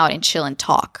just hang out and chill and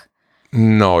talk.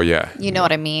 No, yeah. You know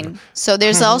what I mean? So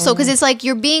there's also, because it's like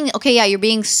you're being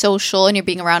social and you're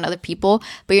being around other people,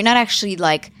 but you're not actually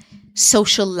like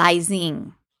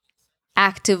socializing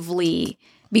actively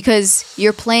because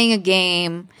you're playing a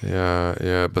game.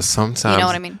 Yeah. But sometimes, you know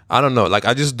what I mean? I don't know. Like,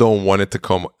 I just don't want it to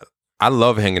come. I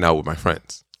love hanging out with my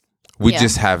friends. We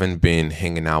just haven't been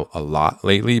hanging out a lot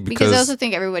lately because I also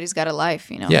think everybody's got a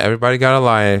life, Yeah, everybody got a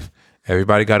life.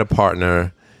 Everybody got a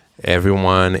partner.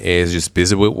 Everyone is just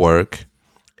busy with work.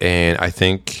 And I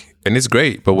think, and it's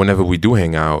great, but whenever we do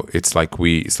hang out, it's like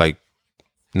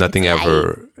nothing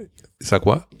ever. It's like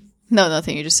what? No,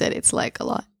 nothing. You just said it's like a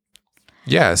lot.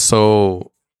 Yeah,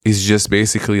 so it's just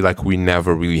basically like we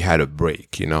never really had a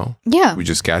break, Yeah. We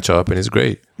just catch up and it's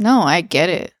great. No, I get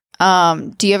it.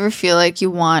 Do you ever feel like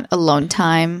you want alone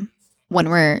time when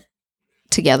we're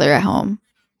together at home?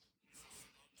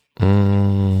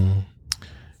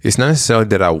 It's not necessarily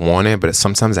that I want it, but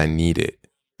sometimes I need it.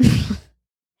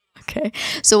 Okay.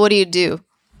 So what do you do?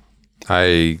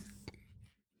 I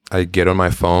get on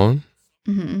my phone.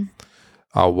 Mm-hmm.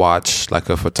 I'll watch like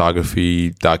a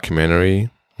photography documentary,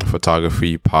 a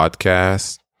photography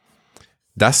podcast.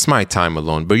 That's my time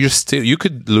alone. But you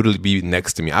could literally be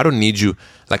next to me. I don't need you.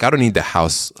 Like, I don't need the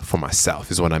house for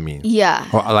myself, is what I mean. Yeah.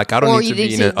 Or like, I don't need to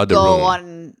be in another room. Go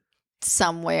on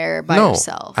somewhere by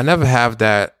yourself. I never have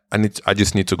that. I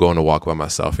just need to go on a walk by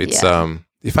myself. It's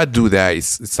if I do that,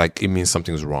 it's like it means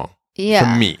something's wrong.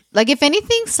 Yeah. For me. Like, if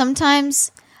anything,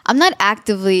 sometimes I don't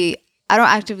actively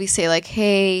say like,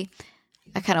 hey,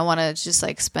 I kind of want to just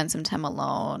like spend some time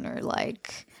alone, or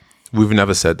like. We've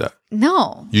never said that.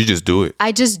 No. You just do it.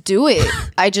 I just do it.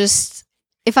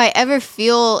 If I ever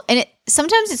feel, and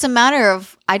sometimes it's a matter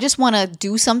of, I just want to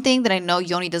do something that I know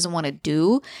Yoni doesn't want to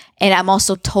do. And I'm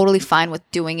also totally fine with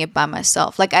doing it by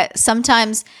myself. Like,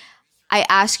 sometimes I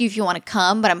ask you if you want to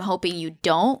come, but I'm hoping you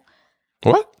don't.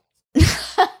 What?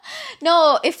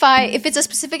 No, if it's a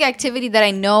specific activity that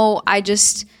I know I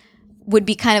just would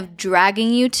be kind of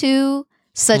dragging you to,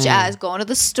 such as going to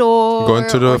the store, going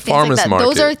to the farmer's market.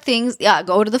 Those are things. Yeah,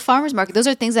 go to the farmer's market. Those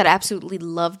are things that I absolutely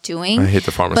love doing. I hate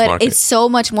the farmer's but market. It's so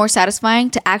much more satisfying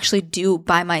to actually do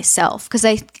by myself because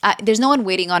I there's no one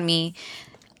waiting on me.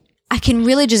 I can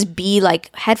really just be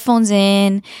like headphones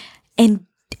in and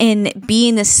be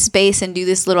in this space and do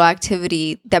this little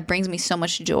activity that brings me so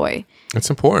much joy. It's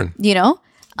important.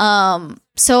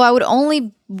 So I would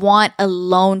only want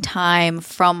alone time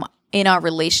in our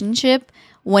relationship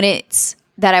when it's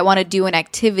that I want to do an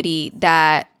activity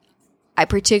that I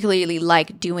particularly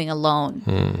like doing alone,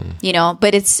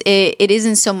 but it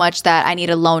isn't so much that I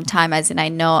need alone time as in I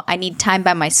know I need time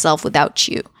by myself without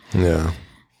you. Yeah.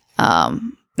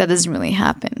 That doesn't really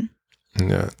happen.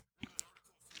 Yeah.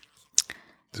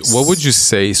 What would you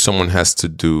say someone has to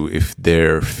do if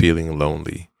they're feeling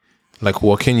lonely? Like,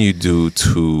 what can you do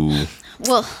to...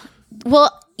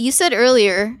 Well, you said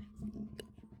earlier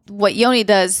what Yoni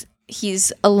does,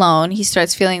 he's alone. He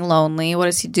starts feeling lonely. What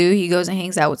does he do? He goes and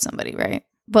hangs out with somebody, right?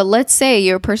 But let's say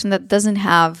you're a person that doesn't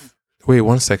have... Wait,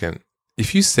 1 second.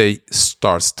 If you say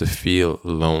starts to feel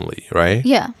lonely, right?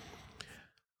 Yeah.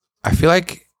 I feel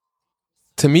like,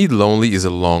 to me, lonely is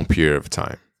a long period of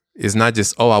time. It's not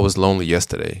just, I was lonely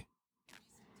yesterday.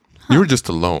 You were just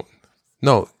alone.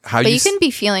 No, But you can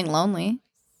be feeling lonely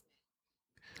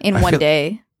in one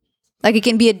day. Like, it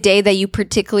can be a day that you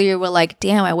particularly were like,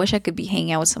 damn, I wish I could be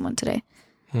hanging out with someone today.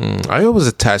 I always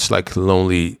attach like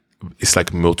lonely, it's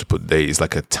like multiple days,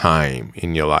 like a time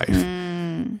in your life.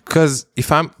 Because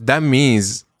if I'm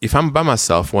by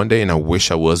myself one day and I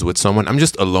wish I was with someone, I'm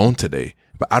just alone today.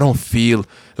 But I don't feel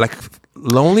like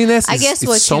loneliness. I get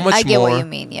what you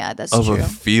mean. Yeah, that's of true. a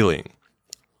feeling.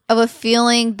 of a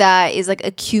feeling that is like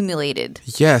accumulated.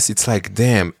 Yes, it's like,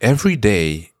 damn, every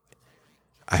day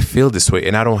I feel this way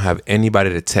and I don't have anybody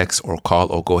to text or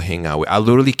call or go hang out with. I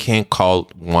literally can't call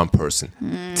one person.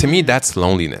 To me, that's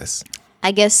loneliness.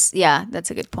 I guess, yeah,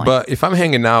 that's a good point. But if I'm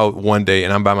hanging out one day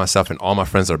and I'm by myself and all my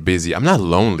friends are busy, I'm not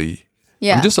lonely.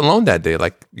 Yeah. I'm just alone that day.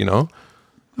 Like, I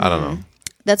don't know.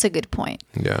 That's a good point.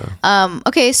 Yeah.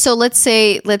 Okay, so let's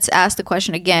ask the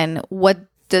question again. What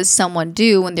does someone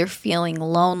do when they're feeling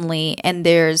lonely and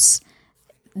there's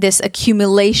this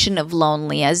accumulation of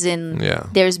lonely, as in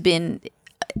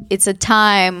it's a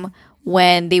time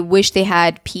when they wish they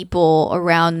had people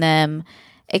around them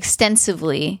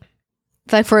extensively,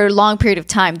 like for a long period of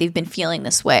time they've been feeling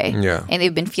this way, and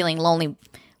they've been feeling lonely.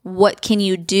 What can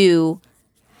you do?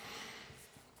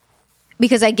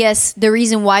 Because I guess the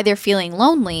reason why they're feeling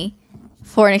lonely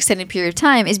for an extended period of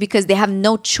time is because they have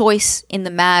no choice in the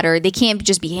matter. They can't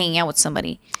just be hanging out with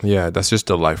somebody. Yeah, that's just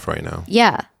the life right now.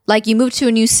 Yeah. Like you move to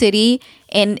a new city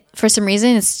and for some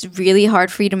reason it's really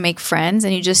hard for you to make friends,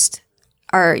 and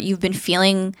you've been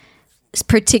feeling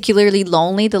particularly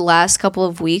lonely the last couple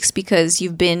of weeks because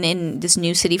you've been in this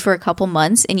new city for a couple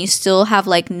months and you still have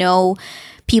like no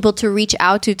people to reach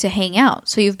out to hang out.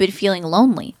 So you've been feeling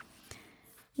lonely.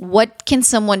 What can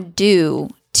someone do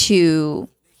to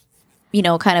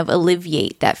kind of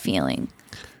alleviate that feeling?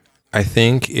 I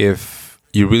think if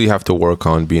you really have to work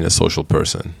on being a social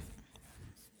person.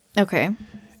 Okay.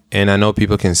 And I know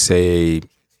people can say,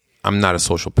 I'm not a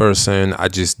social person. I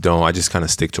just kind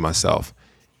of stick to myself.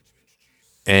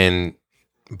 And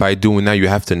by doing that, you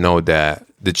have to know that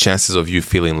the chances of you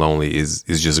feeling lonely is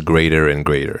just greater and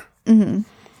greater. Mm-hmm.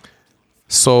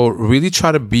 So really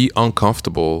try to be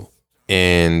uncomfortable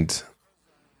and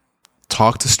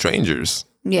talk to strangers.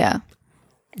 Yeah.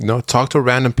 Talk to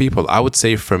random people. I would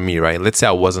say for me, right? Let's say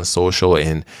I wasn't social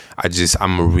and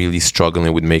I'm really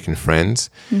struggling with making friends.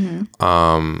 Mm-hmm.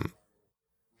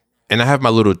 And I have my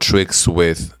little tricks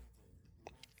with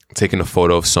taking a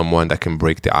photo of someone that can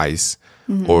break the ice,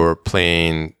 or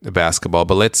playing basketball.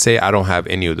 But let's say I don't have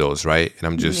any of those, right? And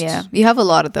I'm just... Yeah, you have a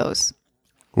lot of those.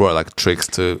 Well, like tricks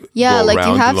to go like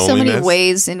around you have so many loneliness.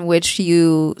 ways in which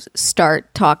you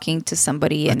start talking to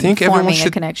somebody and forming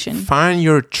a connection. Find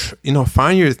your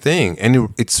find your thing, and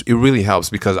it really helps,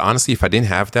 because honestly, if I didn't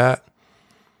have that,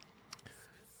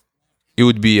 it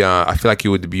would be I feel like it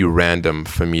would be random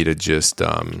for me to just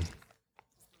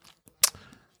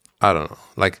I don't know.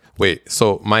 Like, wait,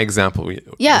 so my example.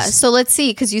 Yeah, so let's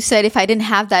see, because you said if I didn't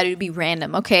have that, it would be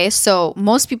random. Okay, so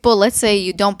most people, let's say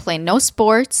you don't play no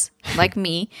sports, like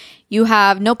me. You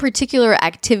have no particular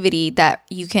activity that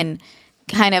you can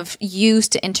kind of use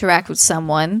to interact with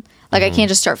someone. Like, I can't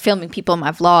just start filming people in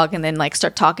my vlog and then, like,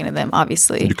 start talking to them,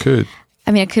 obviously. You could.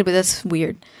 I mean, I could, but that's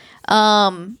weird.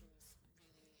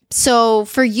 So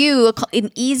for you,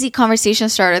 an easy conversation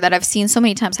starter that I've seen so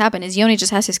many times happen is Yoni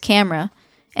just has his camera.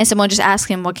 And someone just asks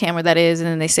him what camera that is. And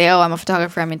then they say, oh, I'm a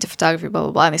photographer. I'm into photography, blah,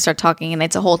 blah, blah. And they start talking and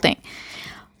it's a whole thing.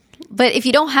 But if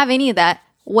you don't have any of that,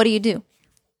 what do?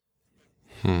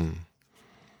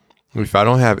 If I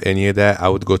don't have any of that, I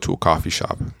would go to a coffee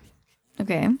shop.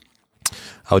 Okay.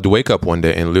 I would wake up one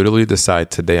day and literally decide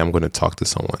today I'm going to talk to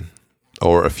someone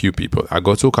or a few people. I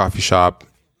go to a coffee shop,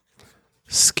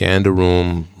 scan the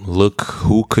room, look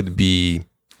who could be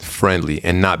friendly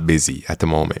and not busy at the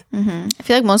moment. I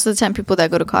feel like most of the time people that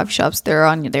go to coffee shops, they're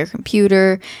on their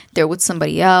computer, they're with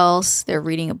somebody else, they're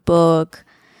reading a book.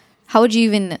 How would you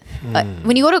even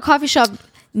when you go to a coffee shop,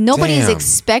 nobody is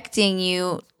expecting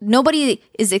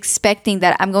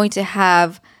that I'm going to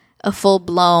have a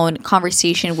full-blown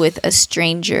conversation with a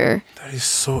stranger. That is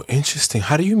so interesting.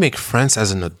 How do you make friends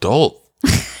as an adult?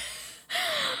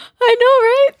 I know,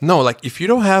 right? No, like if you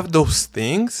don't have those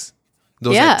things,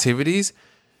 those activities.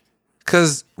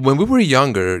 Because when we were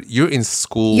younger, you're in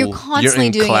school, you're constantly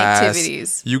doing class,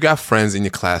 activities. You got friends in your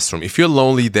classroom. If you're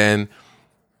lonely, then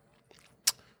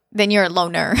you're a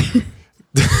loner.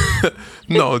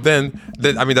 No, then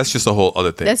I mean, that's just a whole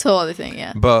other thing. That's a whole other thing,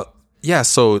 yeah. But yeah,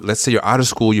 so let's say you're out of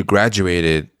school, you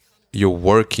graduated, you're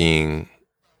working.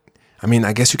 I mean,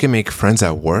 I guess you can make friends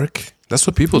at work. That's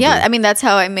what people do. Yeah, I mean, that's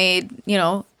how I made,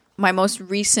 my most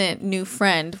recent new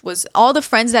friend. Was all the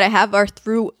friends that I have are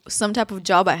through some type of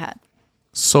job I had.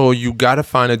 So you got to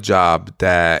find a job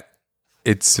that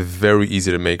it's very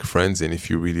easy to make friends in if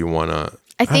you really want to.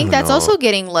 I think that's also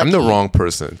getting lucky. I'm the wrong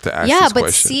person to ask this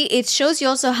question. See, it shows you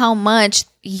also how much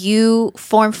you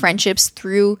form friendships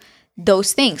through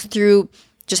those things, through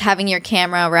just having your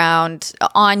camera around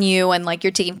on you and like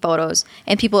you're taking photos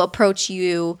and people approach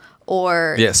you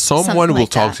or someone will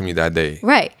talk to me that day.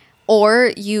 Right.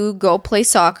 or you go play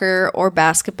soccer or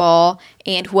basketball,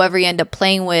 and whoever you end up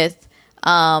playing with,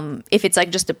 if it's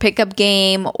like just a pickup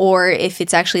game or if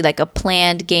it's actually like a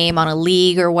planned game on a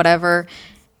league or whatever,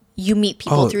 you meet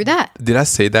people through that. Did I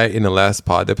say that in the last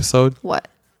pod episode? What?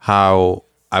 How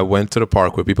I went to the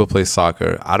park where people play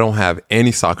soccer. I don't have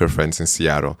any soccer friends in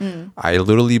Seattle. I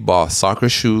literally bought soccer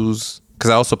shoes because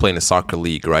I also play in a soccer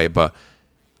league, right? But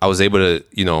I was able to,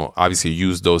 obviously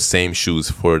use those same shoes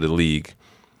for the league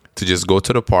to just go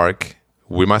to the park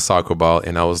with my soccer ball.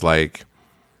 And I was like,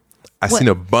 seen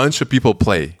a bunch of people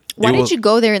play. Why did you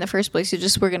go there in the first place? You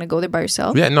just were going to go there by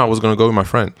yourself? Yeah, no, I was going to go with my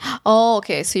friend. Oh,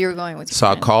 okay. So you were going with your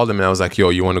friend. I called him and I was like, yo,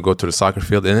 you want to go to the soccer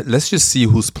field? And let's just see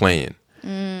who's playing.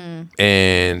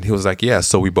 And he was like, yeah.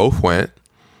 So we both went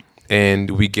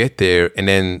and we get there. And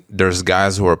then there's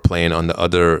guys who are playing on the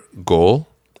other goal.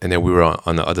 And then we were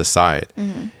on the other side.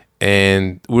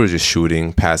 And we were just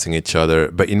shooting, passing each other.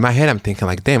 But in my head, I'm thinking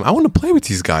like, damn, I want to play with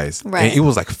these guys. Right. And it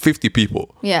was like 50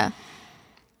 people. Yeah.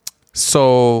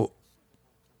 So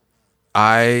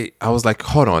I was like,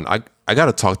 hold on, I got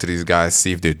to talk to these guys,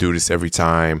 see if they do this every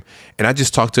time. And I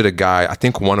just talked to the guy. I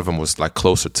think one of them was like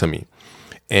closer to me.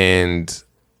 And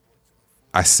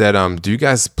I said, do you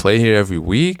guys play here every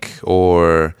week?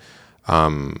 Or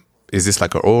is this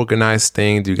like an organized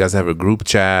thing? Do you guys have a group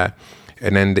chat?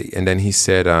 And then he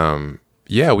said,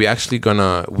 yeah, we actually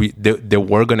they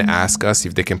were gonna ask us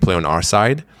if they can play on our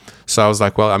side. So I was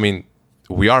like, well, I mean,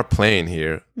 we are playing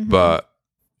here, but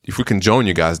if we can join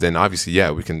you guys, then obviously,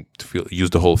 yeah, we can use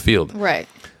the whole field. Right.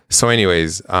 So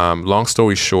anyways, long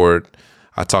story short,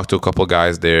 I talked to a couple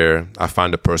guys there. I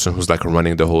found a person who's like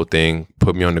running the whole thing,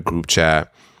 put me on the group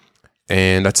chat,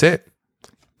 and that's it.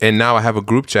 And now I have a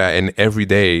group chat, and every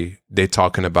day they're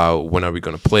talking about when are we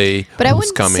going to play, but I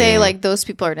wouldn't coming. say like those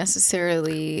people are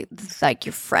necessarily like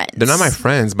your friends. They're not my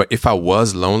friends, but if I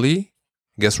was lonely,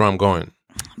 guess where I'm going?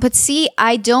 But see,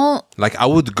 I don't... Like, I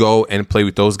would go and play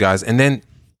with those guys, and then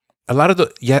a lot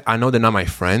of I know they're not my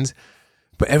friends,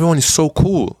 but everyone is so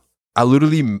cool. I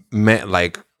literally met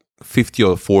like 50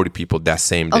 or 40 people that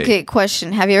same day. Okay,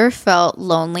 question. Have you ever felt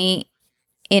lonely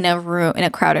in a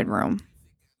crowded room?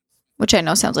 Which I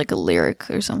know sounds like a lyric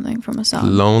or something from a song.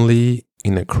 Lonely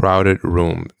in a crowded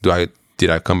room. Did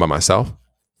I come by myself?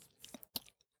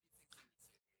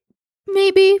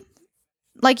 Maybe.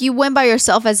 Like you went by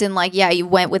yourself as in like, yeah, you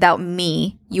went without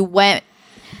me. You went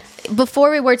before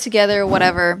we were together or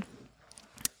whatever.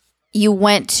 You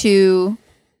went to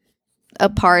a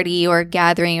party or a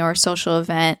gathering or a social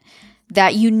event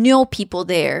that you know people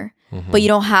there, but you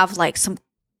don't have like some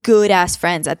good ass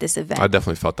friends at this event. I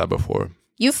definitely felt that before.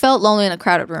 You felt lonely in a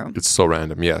crowded room. It's so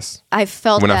random, yes. I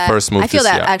felt when that. I first moved I feel to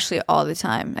that Seattle. actually all the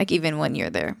time. Like even when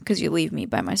you're there, because you leave me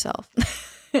by myself.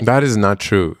 That is not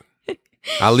true.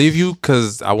 I leave you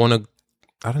because I want to.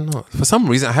 I don't know. For some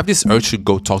reason, I have this urge to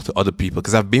go talk to other people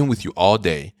because I've been with you all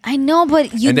day. I know,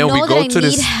 but you know that I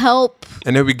need help.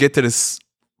 And then we get to this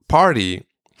party.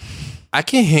 I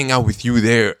can't hang out with you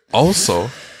there also.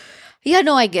 Yeah,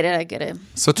 no, I get it.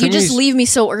 So you just leave me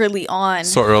so early on.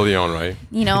 So early on, right?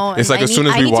 You know, it's like as soon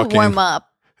as we walk in, I need to warm up.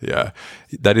 Yeah,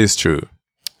 that is true.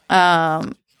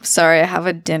 Sorry, I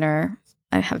have dinner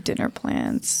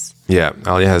plans. Yeah,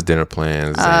 Alia has dinner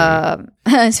plans.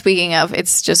 Speaking of,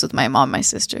 it's just with my mom and my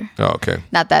sister. Oh, okay.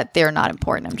 Not that they're not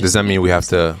important. Does that mean we have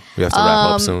to wrap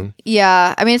up soon?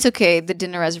 Yeah, I mean it's okay. The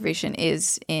dinner reservation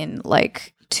is in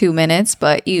like 2 minutes,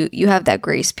 but you have that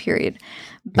grace period.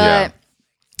 But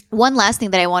one last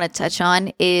thing that I want to touch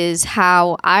on is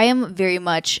how I am very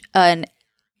much an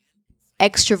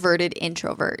extroverted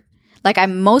introvert. Like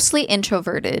I'm mostly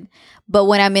introverted, but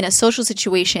when I'm in a social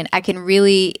situation, I can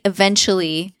really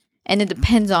eventually, and it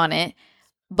depends on it,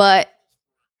 but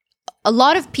a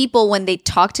lot of people when they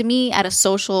talk to me at a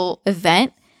social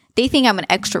event, they think I'm an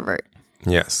extrovert.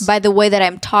 Yes. By the way that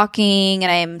I'm talking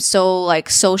and I am so like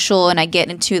social and I get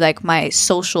into like my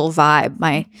social vibe,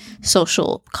 my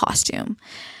social costume.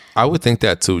 I would think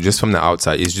that too, just from the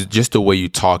outside. It's just the way you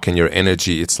talk and your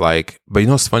energy. It's like, but you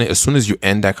know what's funny? As soon as you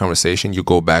end that conversation, you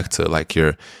go back to like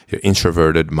your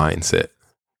introverted mindset.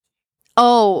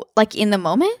 Oh, like in the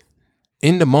moment?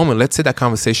 In the moment, let's say that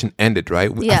conversation ended, right?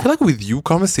 Yeah. I feel like with you,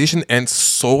 conversation ends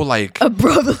so like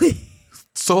abruptly,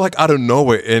 so like out of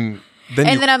nowhere, and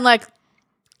then I'm like,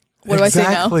 what do I say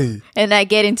now? Exactly. And I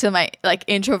get into my like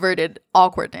introverted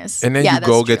awkwardness. And then you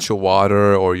go get your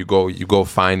water, or you go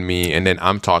find me, and then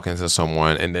I'm talking to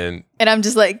someone, and I'm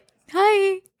just like,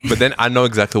 hi. But then I know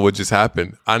exactly what just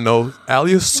happened. I know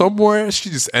Alia somewhere, she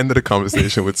just ended a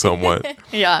conversation with someone.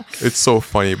 Yeah. It's so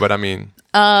funny, but I mean.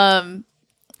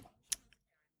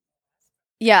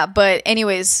 Yeah, but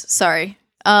anyways, sorry.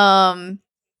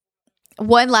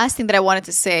 one last thing that I wanted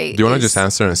to say. Do you want to just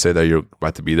answer and say that you're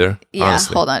about to be there? Yeah,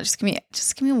 Honestly. hold on. Just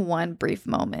give me one brief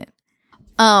moment.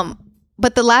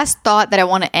 But the last thought that I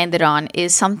want to end it on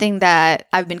is something that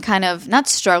I've been kind of not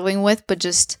struggling with, but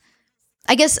just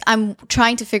I guess I'm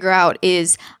trying to figure out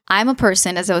is I'm a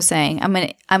person, as I was saying, I'm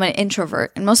an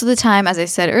introvert. And most of the time, as I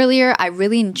said earlier, I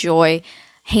really enjoy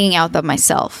hanging out by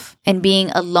myself and being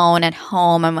alone at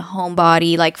home. I'm a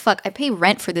homebody. Like, fuck, I pay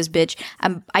rent for this bitch.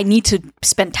 I need to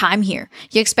spend time here.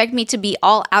 You expect me to be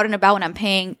all out and about when I'm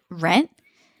paying rent?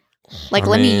 Like,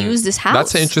 let me use this house.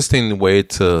 That's an interesting way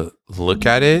to look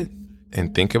at it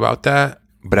and think about that.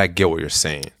 But I get what you're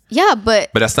saying. Yeah,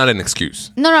 but that's not an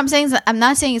excuse. No, I'm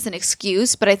not saying it's an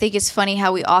excuse, but I think it's funny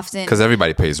how we often, because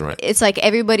everybody pays rent. It's like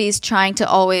everybody's trying to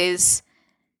always,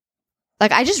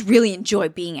 like, I just really enjoy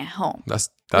being at home.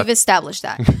 We've established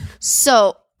that.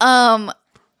 So, but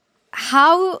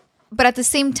at the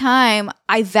same time,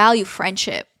 I value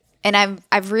friendship, and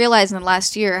I've realized in the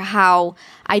last year how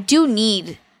I do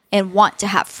need and want to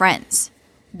have friends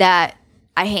that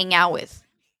I hang out with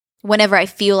whenever I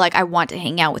feel like I want to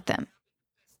hang out with them.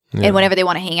 Yeah. And whenever they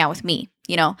want to hang out with me,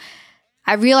 you know,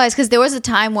 I realized because there was a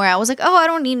time where I was like, oh, I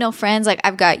don't need no friends. Like,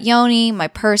 I've got Yoni, my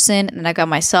person, and I got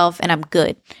myself, and I'm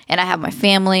good. And I have my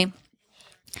family.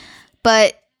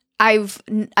 But I've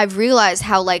realized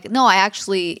how, like, no, I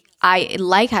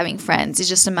like having friends. It's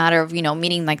just a matter of, you know,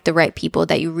 meeting like the right people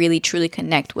that you really truly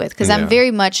connect with. Because I'm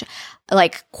very much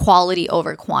like quality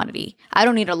over quantity. I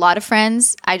don't need a lot of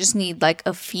friends. I just need like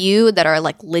a few that are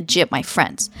like legit my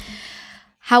friends.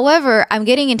 However, I'm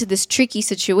getting into this tricky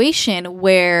situation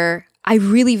where I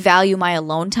really value my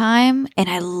alone time, and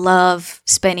I love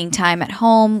spending time at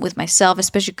home with myself,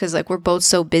 especially because like we're both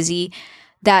so busy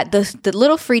that the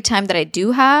little free time that I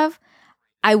do have,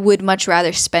 I would much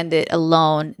rather spend it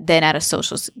alone than at a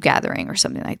social gathering or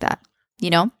something like that, you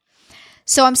know?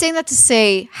 So I'm saying that to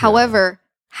say, however,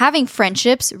 having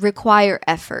friendships require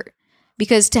effort,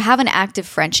 because to have an active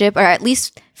friendship, or at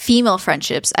least female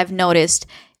friendships, I've noticed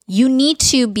you need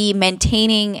to be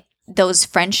maintaining those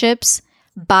friendships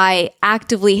by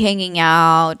actively hanging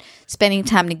out, spending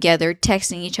time together,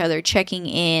 texting each other, checking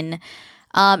in.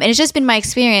 And it's just been my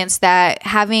experience that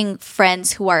having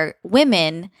friends who are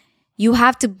women, you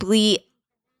have to be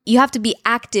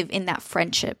active in that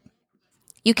friendship.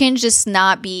 You can just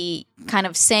not be kind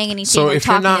of saying anything or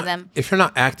talking to them. If you're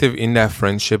not active in that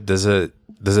friendship, does it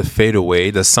fade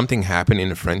away? Does something happen in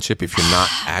the friendship if you're not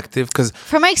active? Because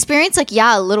from my experience, like,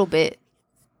 yeah, a little bit.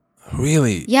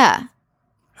 Really? Yeah.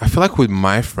 I feel like with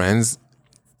my friends,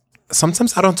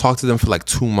 sometimes I don't talk to them for like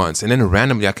 2 months, and then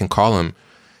randomly I can call them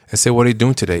and say, what are you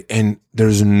doing today? And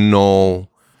there's no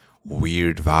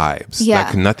weird vibes. Yeah.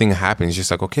 Like nothing happens. It's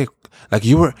just like, okay, like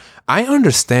I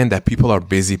understand that people are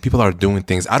busy, people are doing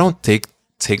things. I don't take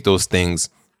those things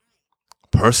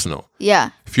personal. Yeah.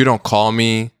 If you don't call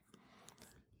me,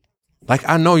 like,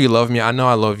 I know you love me. I know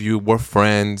I love you. We're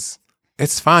friends.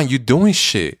 It's fine. You're doing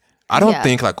shit. I don't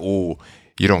think like, oh,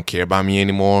 you don't care about me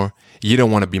anymore. You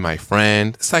don't want to be my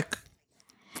friend. It's like,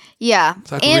 yeah.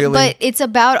 It's like, really? But it's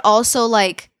about also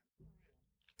like,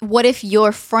 what if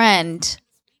your friend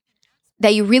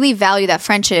that you really value that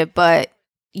friendship, but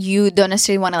you don't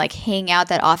necessarily want to like hang out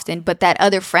that often, but that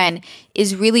other friend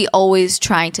is really always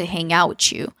trying to hang out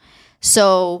with you.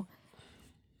 So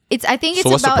I think it's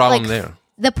what's about the problem like, there?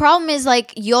 The problem is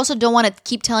like, you also don't want to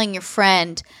keep telling your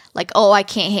friend like, oh, I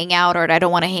can't hang out, or I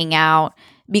don't want to hang out,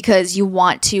 because you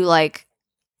want to like,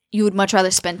 you would much rather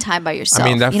spend time by yourself.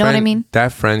 I mean, you know what I mean?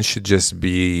 That friend should just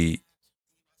read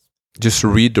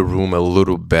the room a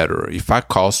little better. If I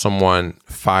call someone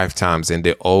 5 times and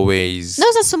they always... No,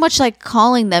 it's not so much like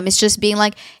calling them. It's just being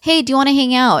like, hey, do you want to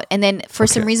hang out? And then for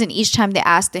some reason, each time they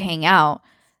ask to hang out,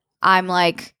 I'm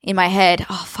like, in my head,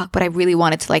 oh, fuck, but I really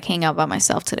wanted to like hang out by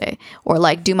myself today, or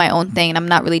like do my own thing. And I'm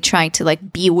not really trying to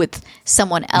like be with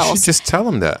someone else. You should just tell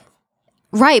them that.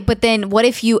 Right. But then what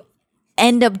if you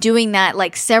end up doing that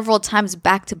like several times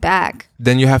back to back?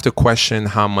 Then you have to question,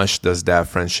 how much does that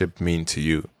friendship mean to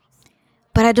you?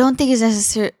 But I don't think it's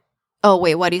necessary. Oh,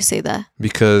 wait, why do you say that?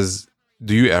 Because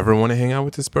do you ever want to hang out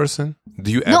with this person?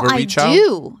 Do you ever reach out?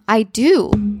 No, I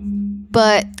do.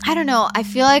 But I don't know. I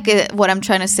feel like what I'm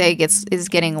trying to say is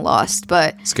getting lost.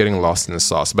 But it's getting lost in the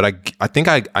sauce. But I think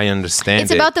I understand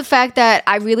it's about the fact that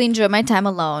I really enjoy my time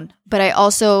alone. But I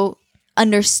also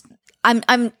understand.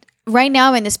 I'm right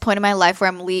now in this point in my life where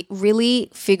I'm really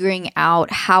figuring out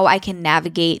how I can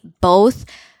navigate both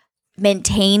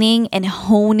maintaining and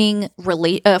honing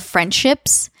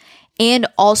friendships, and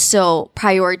also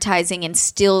prioritizing and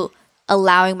still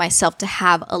allowing myself to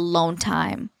have alone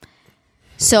time.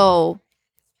 So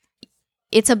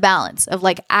it's a balance of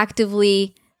like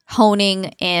actively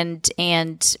honing and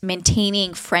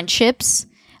maintaining friendships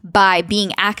by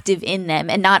being active in them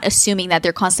and not assuming that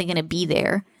they're constantly going to be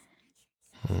there.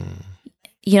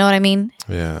 You know what I mean?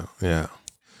 Yeah.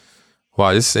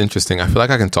 Wow, this is interesting. I feel like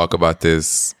I can talk about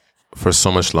this for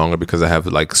so much longer because I have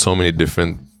like so many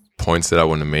different points that I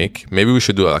want to make. Maybe we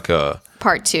should do like a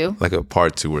part two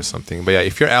or something. But yeah,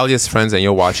 if you're Alia's friends and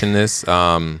you're watching this,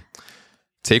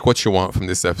 take what you want from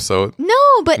this episode.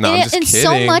 No, but I'm just and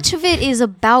so kidding. much of it is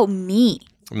about me.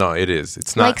 No, it is.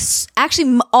 It's not. Like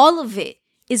actually, all of it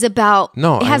is about.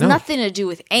 No, it has I know. nothing to do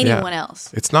with anyone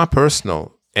else It's not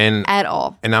personal. And at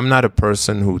all. And I'm not a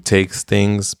person who takes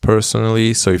things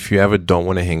personally. So if you ever don't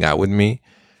want to hang out with me,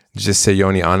 just say,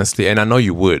 Yoni, honestly. And I know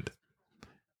you would.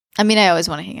 I mean, I always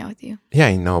want to hang out with you. Yeah,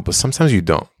 I know. But sometimes you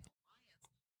don't.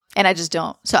 And I just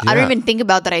don't. So I don't even think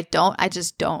about that I don't. I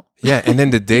just don't. Yeah. And then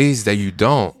the days that you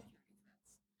don't,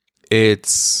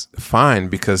 it's fine.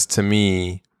 Because to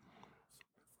me,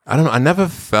 I don't know. I never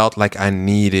felt like I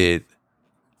needed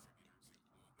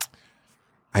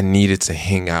to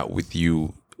hang out with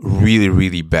you really,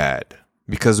 really bad.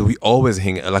 Because we always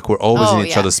we're always in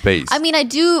each other's space. I mean, I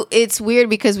do. It's weird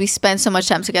because we spend so much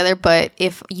time together. But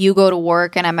if you go to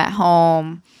work and I'm at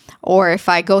home, or if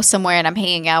I go somewhere and I'm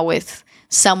hanging out with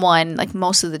someone like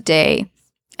most of the day,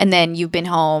 and then you've been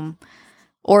home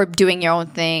or doing your own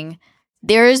thing,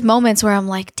 there is moments where I'm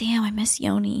like, damn, I miss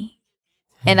Yoni.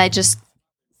 And it's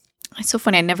so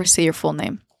funny. I never say your full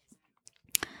name.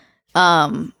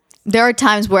 There are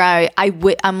times where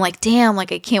I'm like, damn,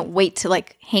 like I can't wait to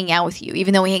like hang out with you,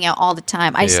 even though we hang out all the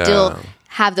time. I still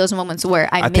have those moments where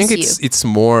I miss think you. It's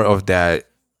more of that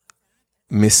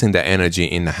missing the energy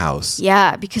in the house.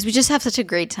 Yeah, because we just have such a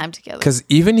great time together. Because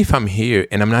even if I'm here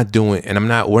and we're not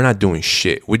doing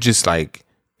shit. We're just like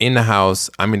in the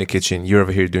house. I'm in the kitchen. You're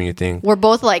over here doing your thing. We're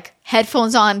both like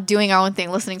headphones on, doing our own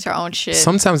thing, listening to our own shit.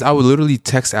 Sometimes I would literally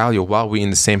text Alia while we're in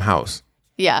the same house.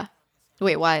 Yeah.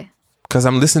 Wait, why? Because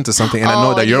I'm listening to something and I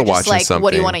know that you're watching like, something.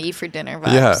 What do you want to eat for dinner?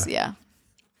 Vibes.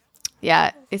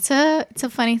 Yeah. It's a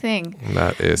funny thing.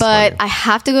 That is. But funny. I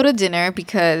have to go to dinner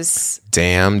because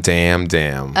damn.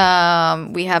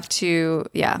 we have to.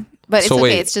 Yeah. But it's So okay.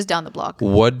 wait. It's just down the block.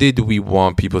 What did we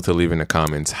want people to leave in the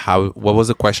comments? What was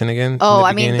the question again? Oh,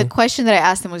 I mean, the question that I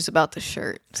asked them was about the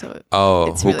shirt. So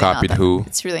it's who really copied who?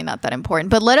 It's really not that important.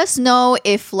 But let us know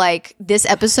if like this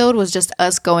episode was just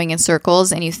us going in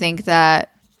circles and you think that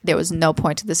there was no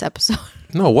point to this episode.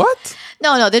 No, what?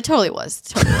 No, there totally was.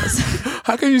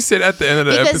 How can you say that at the end of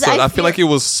the Because episode? I feel like it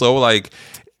was so like,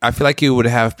 I feel like it would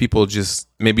have people just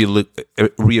maybe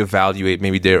reevaluate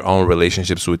maybe their own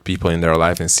relationships with people in their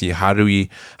life and see how do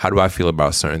I feel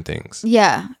about certain things.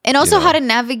 Yeah. And also how to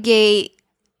navigate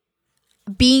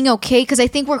being okay, because I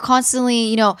think we're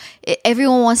constantly,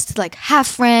 everyone wants to like have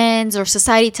friends, or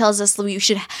society tells us you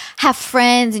should have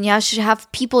friends and you should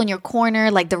have people in your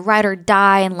corner, like the ride or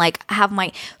die, and like I have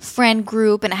my friend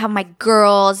group and I have my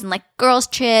girls and like girls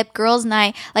trip, girls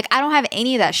night. Like I don't have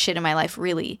any of that shit in my life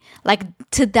really, like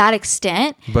to that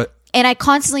extent. And I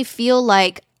constantly feel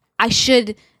like I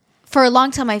should, for a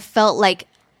long time I felt like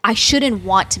I shouldn't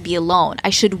want to be alone. I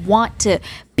should want to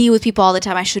be with people all the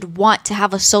time. I should want to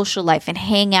have a social life and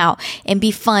hang out and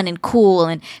be fun and cool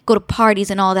and go to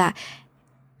parties and all that.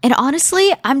 And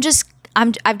honestly, I've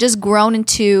just grown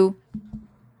into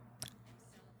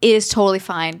it is totally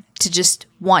fine to just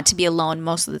want to be alone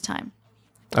most of the time.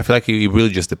 I feel like it really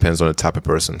just depends on the type of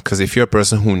person. Because if you're a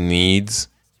person who needs...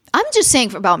 I'm just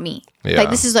saying about me. Yeah.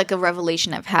 Like this is like a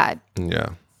revelation I've had. Yeah.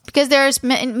 Because there's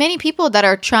many people that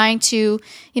are trying to,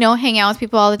 hang out with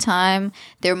people all the time.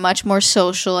 They're much more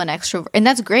social and extrovert. And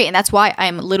that's great. And that's why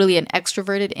I'm literally an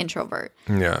extroverted introvert.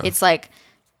 Yeah. It's like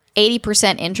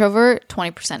 80% introvert,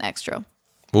 20% extro.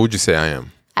 What would you say I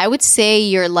am? I would say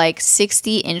you're like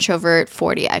 60 introvert,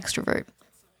 40 extrovert.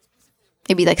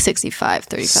 Maybe like 65,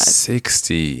 35.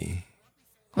 60.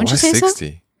 Wouldn't you say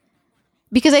 60? so?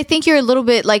 Because I think you're a little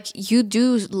bit like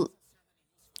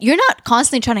you're not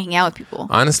constantly trying to hang out with people.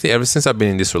 Honestly, ever since I've been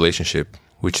in this relationship,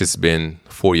 which has been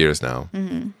 4 years now,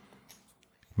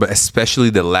 but especially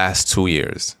the last 2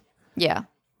 years, yeah,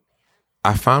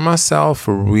 I found myself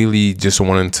really just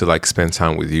wanting to like spend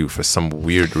time with you for some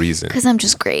weird reason. because I'm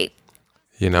just great.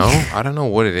 I don't know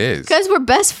what it is. Because we're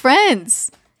best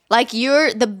friends. Like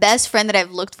you're the best friend that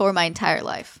I've looked for my entire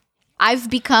life. I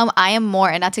am more,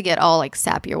 and not to get all like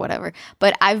sappy or whatever,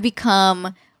 but I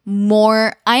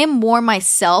am more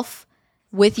myself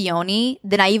with Yoni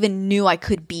than I even knew I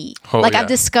could be. I've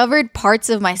discovered parts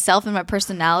of myself and my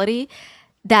personality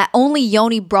that only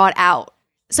Yoni brought out.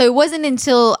 So it wasn't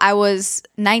until I was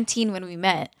 19 when we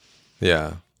met.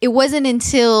 Yeah. It wasn't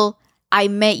until I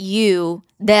met you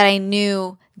that I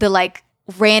knew the like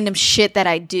random shit that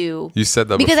I do. You said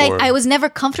that because before. I was never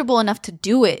comfortable enough to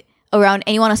do it around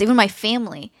anyone else, even my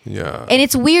family. Yeah. And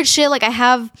it's weird shit. Like I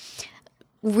have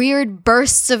weird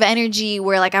bursts of energy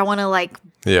where like I want to like.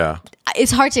 Yeah.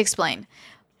 It's hard to explain,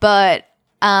 but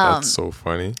that's so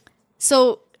funny.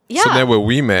 So yeah. So then when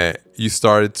we met, you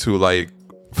started to like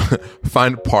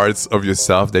find parts of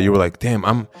yourself that you were like, damn,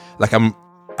 I'm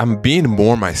being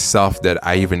more myself that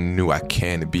I even knew I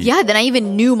can be. Yeah, than I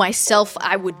even knew myself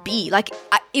I would be. Like,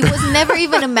 it was never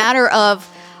even a matter of,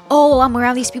 oh, I'm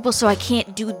around these people so I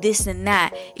can't do this and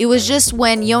that. It was just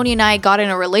when Yoni and I got in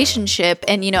a relationship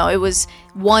and, you know, it was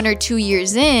 1 or 2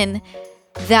 years in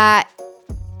that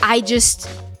I just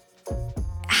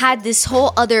had this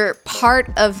whole other part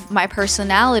of my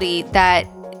personality that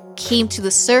came to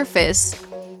the surface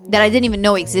that I didn't even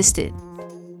know existed.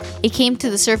 It came to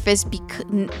the surface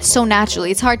so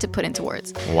naturally. It's hard to put into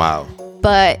words. Wow.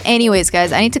 But anyways,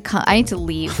 guys, I need to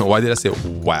leave. Why did I say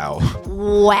wow?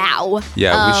 Wow.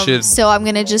 Yeah, we should. So I'm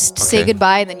gonna just say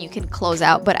goodbye, and then you can close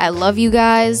out. But I love you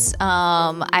guys.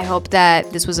 I hope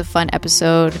that this was a fun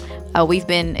episode.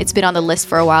 It's been on the list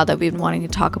for a while that we've been wanting to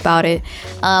talk about it.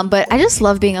 But I just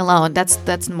love being alone.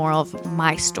 That's more of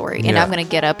my story. And I'm gonna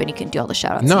get up, and you can do all the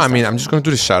shout outs. No, I mean I'm just gonna do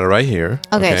the shout out right here.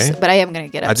 Okay. But I am gonna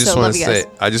get up. I just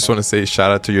want to say shout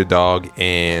out to your dog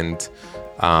and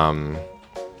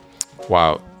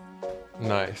wow.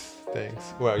 Nice.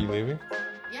 Thanks. Well, are you leaving?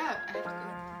 Yeah, I have to go.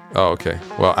 Oh, okay.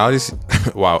 Well, I'll just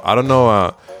wow. I don't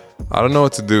know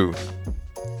what to do.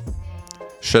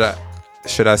 Should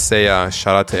I say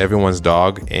shout out to everyone's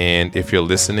dog? And if you're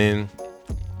listening,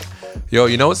 yo,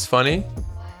 you know what's funny?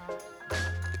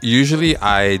 Usually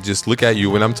I just look at you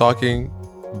when I'm talking,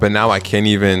 but now I can't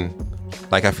even.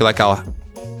 Like I feel like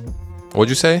What'd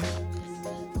you say?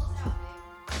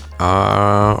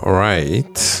 All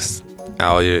right.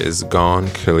 Alia is gone,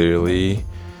 clearly.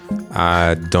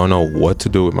 I don't know what to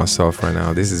do with myself right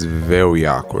now. This is very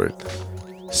awkward.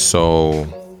 So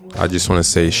I just want to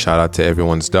say shout out to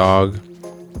everyone's dog.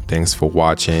 Thanks for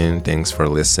watching. Thanks for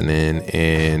listening.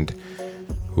 And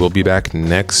we'll be back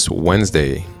next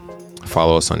Wednesday.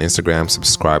 Follow us on Instagram.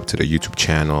 Subscribe to the YouTube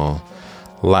channel.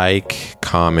 Like,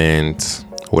 comment,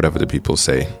 whatever the people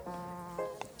say.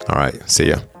 All right. See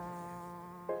ya.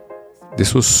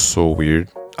 This was so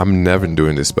weird. I'm never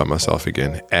doing this by myself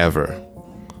again, ever.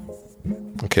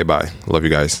 Okay, bye. Love you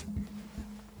guys.